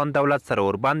افغانستان دولت سره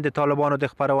اوربند د طالبانو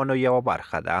د خپرونو یوه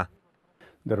برخه ده.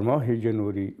 در ماه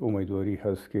جنوری امیدواری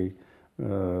هست که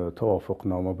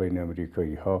توافقنامه بین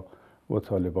امریکایی ها و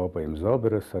طالبان به امضا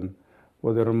برسند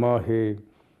و در ماه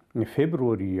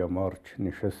فبروری یا مارچ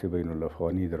نشست بین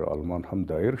الافغانی در آلمان هم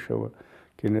دایر شود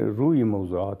که روی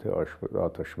موضوعات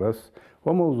آتش بس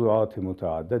و موضوعات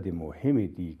متعدد مهم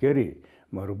دیگری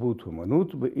مربوط و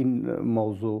منوط به این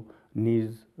موضوع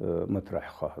نیز مطرح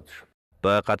خواهد شد.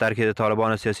 په قطر کې د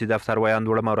طالبانو سیاسي دفتر ویاند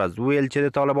وړمه ورځ ویل چې د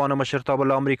طالبانو مشرتابه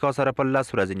له امریکا سره په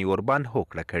 10 ورځني اوربند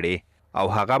هوکړه کړې او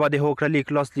هغه به د هوکړه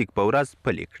لیک لاسلیک په ورځ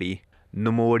پلي کړي.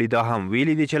 نوموړي دا هم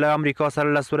ویلي دي چې له امریکا سره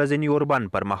 10 ورځني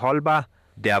اوربند پر مهال به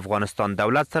د افغانستان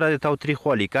دولت سره د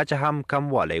تاوتریخوالي کچه هم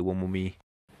کموالی ومومي.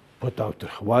 په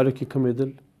تاوتریخوالي کې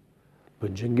کمیدل، په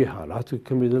جنګي حالاتو کې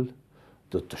کمیدل،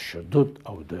 د تشدد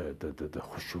او د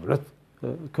خشونت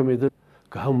کمیدل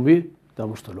که هم وي دا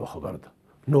موږ ته لویه خبره ده.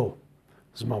 نو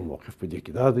زما موقف په دې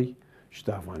کې دا دی چې د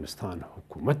افغانستان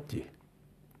حکومت دی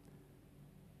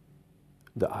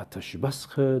د آتش بس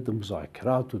څخه د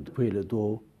مذاکراتو د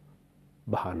پیلېدو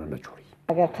بهانه نه جوړوي.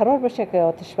 اگر قرار باشه که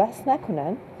آتش بس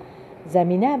نکنن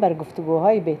زمینه بر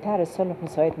گفتگوهای بهتر صلح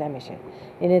مساعد نمیشه.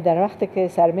 یعنی در وقتی که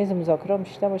سرمیز مذاکره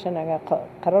میشته باشن اگر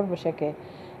قرار باشه که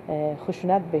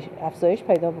خشونت افزایش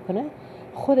پیدا بکنه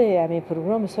خود همین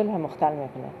پروگرام صلح مختل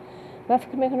میکنه. من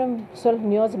فکر میکنم صلح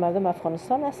نیاز مردم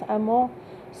افغانستان است اما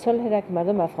صلح را که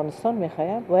مردم افغانستان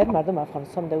میخواهند باید مردم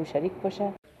افغانستان در او شریک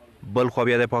باشه. بل خو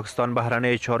بیا د پاکستان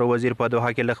بهرنی چارو وزیر په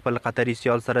دوحه کې له خپل قطري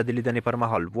سیال سره د لیدنې پر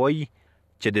مهال وایي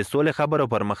چې د سولې خبرو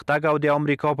پرمختګ او د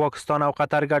امریکا، پاکستان او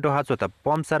قطر ګډو هڅو ته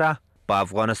پام سره په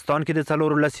افغانستان کې د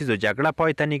 4 لسیزو جګړه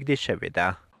پای ته نږدې شوې ده.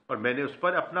 اور میں نے اس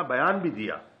پر اپنا بیان بھی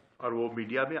دیا اور وہ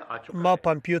میډیا میں آ چکا. ما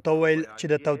پامپیو ته ویل چې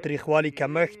د تاوتریخوالي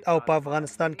کمښت او په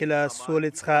افغانستان کې له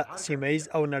سولې څخه سیمه ییز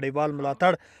او نړیوال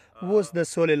ملاتړ اوس د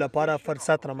سولې لپاره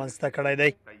فرصت رامنځته کړی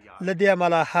دی. له دې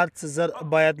امله هر څه زر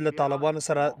باید له طالبانو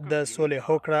سره د سولې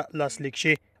هوکړه لاسلیک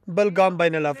شي. بل ګام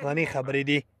بین الافغاني خبرې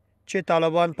دي چې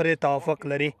طالبان پرې توافق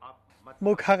لري.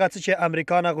 موږ هغه څه چې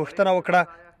امریکا نه غوښتنه وکړه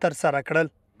ترسره کړل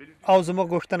او زموږ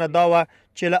غوښتنه دا وه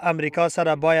چې له امریکا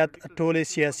سره باید ټولې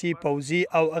سیاسي، پوځي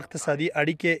او اقتصادي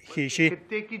اړیکې ښې شي.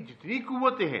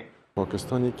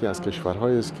 پاکستان یکی از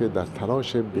کشورهایی است که در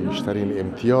تلاش بیشترین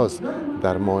امتیاز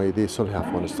در معاهده صلح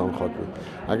افغانستان خواهد بود.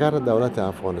 اگر دولت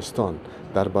افغانستان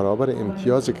در برابر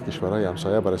امتیازی که کشورهای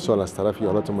همسایه برای صلح از طرف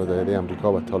ایالات متحده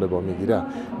آمریکا و طالبان میگیره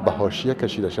به حاشیه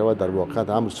کشیده شود در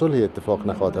واقع امر صلح اتفاق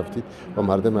نخواهد افتید و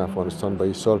مردم افغانستان با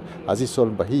این صلح از این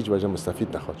صلح به هیچ وجه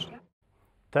مستفید نخواهد شد.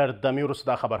 تر دمې وروسته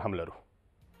دا خبر هم لرو.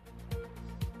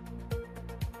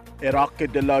 عراق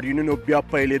کې د لاریونونو بیا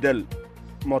پیلېدل.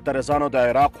 معترضانو د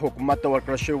عراق حکومت ته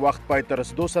ورکړل شوی وخت پای ته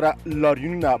رسېدو سره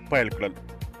لاریونونه پیل کړل.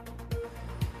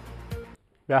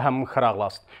 بیا هم ښه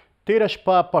راغلاست. تېره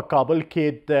شپه په کابل کې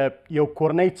د یو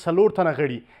کورنۍ 4 تنه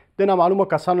غړي د نامعلومو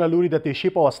کسانو له لوري د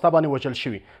تیشې په واسطه باندې وژل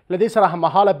شوي. له دې سره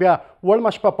هممهاله بیا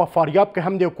وړمه شپه په فاریاب کې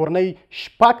هم د یو کورنۍ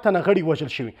 6 تنه غړي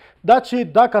وژل شوي. دا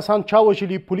چې دا کسان چا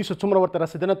وژلي، پولیسو څومره ورته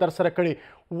رسېدنه ترسره کړې،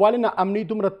 ولې نه امني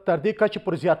دومره تر دې کچې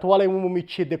پر زیاتوالی ومومي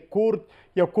چې د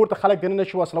یو کور ته خلک دننه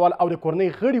شي وسلوال او د کورنۍ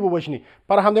غړي ووژني.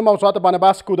 پر همدې موضوعاتو باندې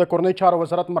بحث کوو. د کورنۍ چارو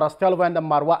وزارت مرستیال ویاند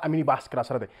مروه امیني بحث کې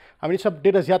راسره دی. امیني صاحب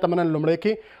ډېره زیاته مننه. لومړی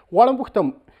کې غواړم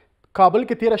وپوښتم، کابل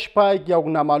کې تېره شپه یو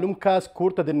نامعلوم کس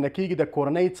کور ته دننه کېږي، د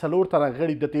کورنۍ 4 تنه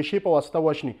غړي د تیشې په واسطه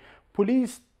وژني.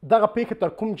 پولیس دغه پیښې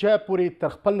تر کوم ځای پورې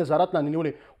تر خپل نظارت لاندې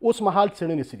نیولې؟ اوس مهال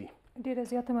څېړنې څه دي؟ ډیره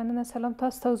زیاته مننه. سلام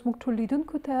تاسو ته، زموږ ټول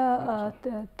لیدونکو ته.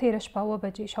 تېره شپه 7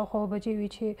 بجې شاوخوا 7 بجې وي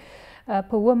چې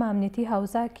په 9 امنیتي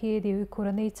حوزه کې د یوې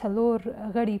کورنۍ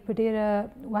 4 غړي په ډیره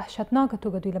وحشتناکه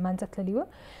توګه دوی له منځه تللي وه.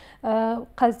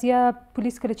 قضیه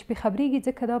پولیس کله چې پرې خبرېږي،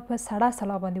 ځکه دا په سړه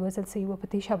سلا باندې وژل سوي وه،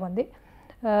 په تیشه باندې.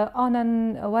 آنن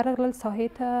ورغلل ساحې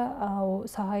ته او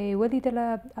ساحه یې ولیدله.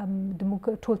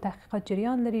 زموږ ټول تحقیقات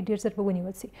جریان لري، ډېر ژر به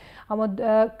ونیول سي. اما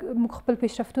موږ خپل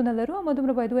پیشرفتونه لرو، اما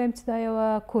دومره باید ووایم چې دا یوه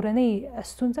کورنۍ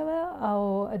ستونزه وه او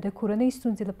د کورنۍ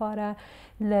ستونزې لپاره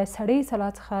له سړې سلا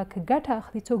څخه که ګټه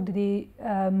اخلي څوک د دې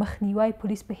مخنیوی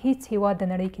پولیس په هیڅ هیواد د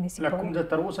نړۍ کې نشي کولی. له کوم ځای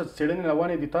تر اوسه څېړنې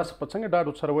روانې دي، تاسو په څنګه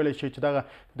ډاډ سره ویلی شئ چې دغه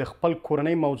د خپل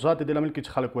کورنۍ موضوعات د دې لامل کې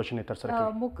چې خلک وژنې ترسره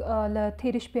کوي؟ موږ له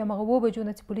تېرې شپې همغه 7 بجو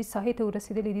نه چې پولیس ساحې ته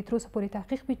ورسېدلي دي، تر اوسه پورې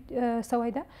تحقیق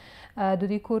سوی ده. د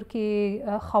دوی کور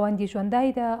کې خاوند یې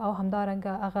ژوندی ده او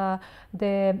همدارنګه هغه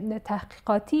د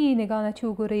تحقیقاتي نګاه نه چې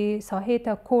وګورئ ساحې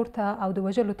ته، کور ته او د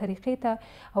وژلو طریقې ته،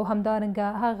 او همدارنګه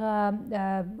هغه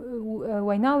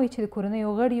ویناوې چې د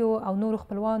کورنیو غړیو او نورو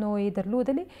خپلوانو یې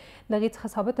درلودلې، له هغې څخه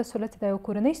ثابته سوله چې دا یوه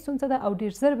کورنۍ ستونزه ده او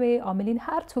ډېر ژر به یې عاملین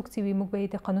هر څوک چې وي موږ به یې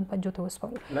د قانون پنجو ته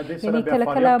وسپارو. یعنې کله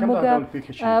کله موږ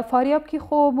فاریاب کې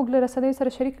خو موږ له رسنیو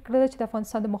سره شریکه کړې ده چې د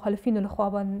افغانستان د مخالفینو لخوا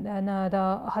نه دا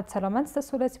حادثه رامنځته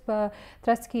سوله چې په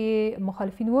ترڅ کې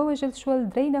مخالفین ووژل شول،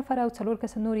 3 نفره او 4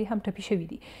 کسه نور یې هم ټپي شوي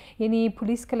دي. یعنې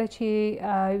پولیس کله چې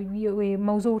یوې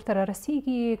موضوع ورته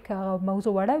رارسېږي، که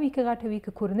موضوع وړه وي، که غټه وي،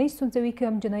 که کورنۍ ستونزه وي،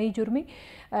 که هم جنایي جرم وي،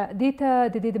 دې ته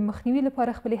د دې د مخنیوي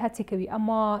لپاره خپلې هڅې کوي.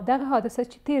 اما دغه حادثه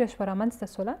چې تېره شپه رامنځته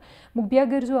سوله، موږ بیا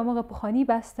ګرځو همغه پخواني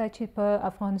بحث ته چې په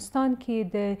افغانستان کې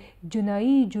د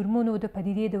جنایي جرمونو د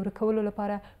پدیدې د ورکولو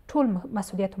لپاره ټول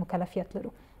مسؤلیت او مکلفیت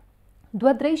لرو.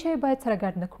 2-3 شی باید سره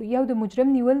ګډ نه کړو. یو د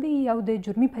مجرم نیول دی، یو د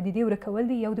جرمي پدیدې ورکول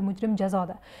دی، یو د مجرم جزا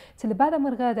ده. چې له بده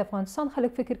مرغه د افغانستان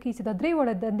خلک فکر کوي چې دا 3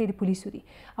 وړه دندې د پولیسو دي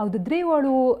او د 3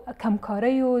 وړو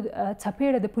کمکاریو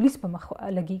څپېړه د پولیس په مخ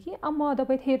لګېږي. اما دا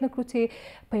باید هېر نه کړو چې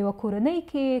په یوه کورنۍ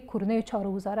کې کورنیو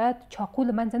چارو وزارت چاقو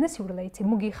له منځه نسي وړلی چې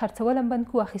موږ یې خرڅول هم بند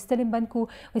کړو، اخیستل هم بند کړو،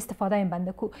 استفاده هم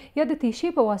بنده کړو. یا د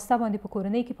تیشې په واسطه باندې په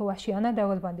کورنۍ کې په وحشیانه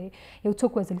ډول باندې یو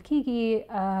څوک وژل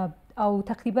کېږي او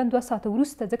تقریبا 2 ساعته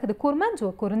وروسته، ځکه د کور منځ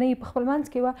وه، کورنۍ په خپل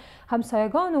منځ کې وه،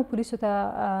 همسایګانو پولیسو ته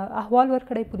احوال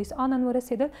ورکړی، پولیس آنن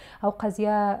ورسېدل او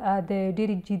قضیه د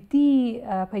ډېرې جدي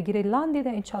پیګیرۍ لاندې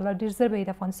ده. انشاءالله ډېر ژر به یې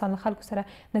د افغانستان له خلکو سره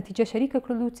نتیجه شریکه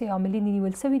کړلو چې عاملین یې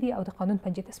نیول سوي دي او د قانون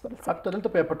پنجې ته سپارل سوي. حتی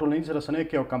دلته په ټولنیزو رسنیو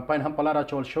کې یو کمپاین هم په لاره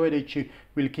اچول شوی دی چې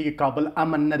ویل کېږي کابل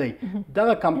امن نه دی.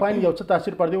 دغه کمپاین یو څه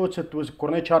تاثیر پر دې و چې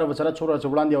کورنۍ چارو وزارت څو ورځې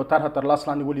وړاندې یو طرحه تر لاس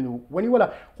لاندې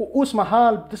ونیوله، خو اوس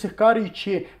مهال داسې ښکاري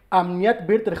چې امنیت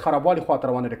بیرته د خرابوالي خواته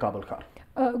روان دی کابل ښار.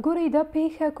 ګورئ دا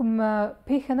پیښه کوم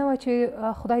پیښه نه وه چې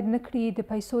خدای دې نه کړي د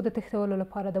پیسو د تښتولو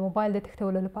لپاره، د موبایل د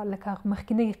تښتولو لپاره، لکه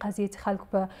مخکینۍ قضیې چې خلکو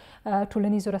په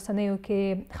ټولنیزو رسنیو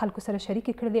کې خلکو سره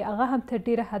شریکې کړلې، هغه هم تر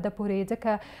ډېره حده پورې،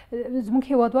 ځکه زموږ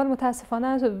هېوادوال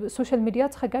متاسفانه سوشل میډیا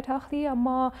څخه ګټه اخلي،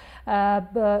 اما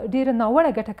ډېره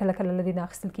ناوړه ګټه کله کله له دې نه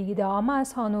اخیستل کېږي. د عامه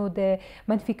اذهانو د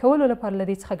منفي کولو لپاره له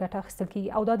دې څخه ګټه اخیستل کېږي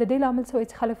او دا د دې لامل شوی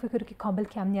چې خلک فکر کوي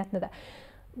کابل کې امنیت نه ده.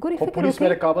 خو پولیس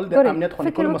ولې کابل د امنیت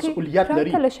خوندي کولو مسؤلیت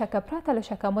لري؟ پرته له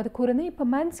شکه ما د کورنۍ په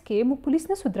منځ کې موږ پولیس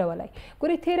نسو درولی.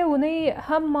 ګورئ تېره اونۍ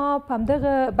هم ما په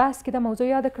همدغه بحث کې دا موضوع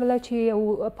یاده کړله چې یو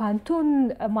پوهنتون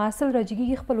محصل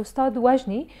راجګېږي خپل استاد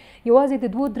وژني یوازې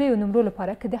د 2-3 نمرو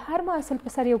لپاره. که د هر محصل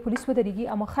په سر یو پولیس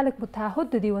ودرېږي، اما خلک به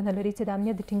تعهد د دې ونه لري چې د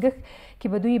امنیت د ټینګښت کې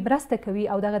به دوی مرسته کوي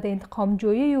او دغه د انتقام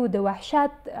جوییو د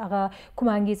وحشت هغه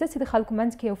کومه انګیزه چې د خلکو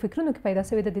منځ کې یو فکرونو کې پیدا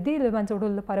سوې ده، د دې له منځه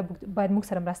وړلو لپاره باید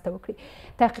موږ سره مرسته وکړي.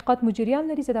 تحقیقات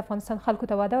مجریان لري. زه د افغانستان خلکو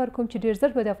ته وعده ورکوم چې ډېر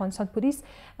ژر به د افغانستان پولیس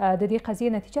د دې قضیې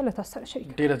نتیجه له تاسو سره شریک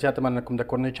ډېره زیاته مننه کوم. د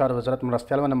کورنۍ چارو وزارت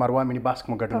مرستیال ونه مرغومې بحث کې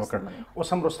مو ګډون وکړ.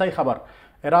 اوس هم وروستی خبر.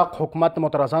 عراق حکومت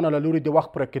معترضانو له لوري د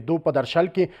وخت پوره کېدو په درشل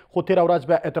کې خو تېره ورځ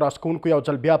بیا اعتراض کوونکو یو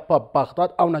ځل بیا په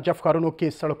بغداد او نجف ښارونو کې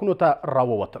سړکونو ته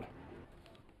راووتل.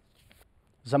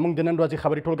 زموږ د نن ورځې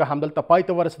خبري ټولګه همدلته پای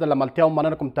ته ورسېدله. ملتیا او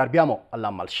مننه کوم. تر بیا مو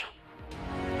الله مل شه.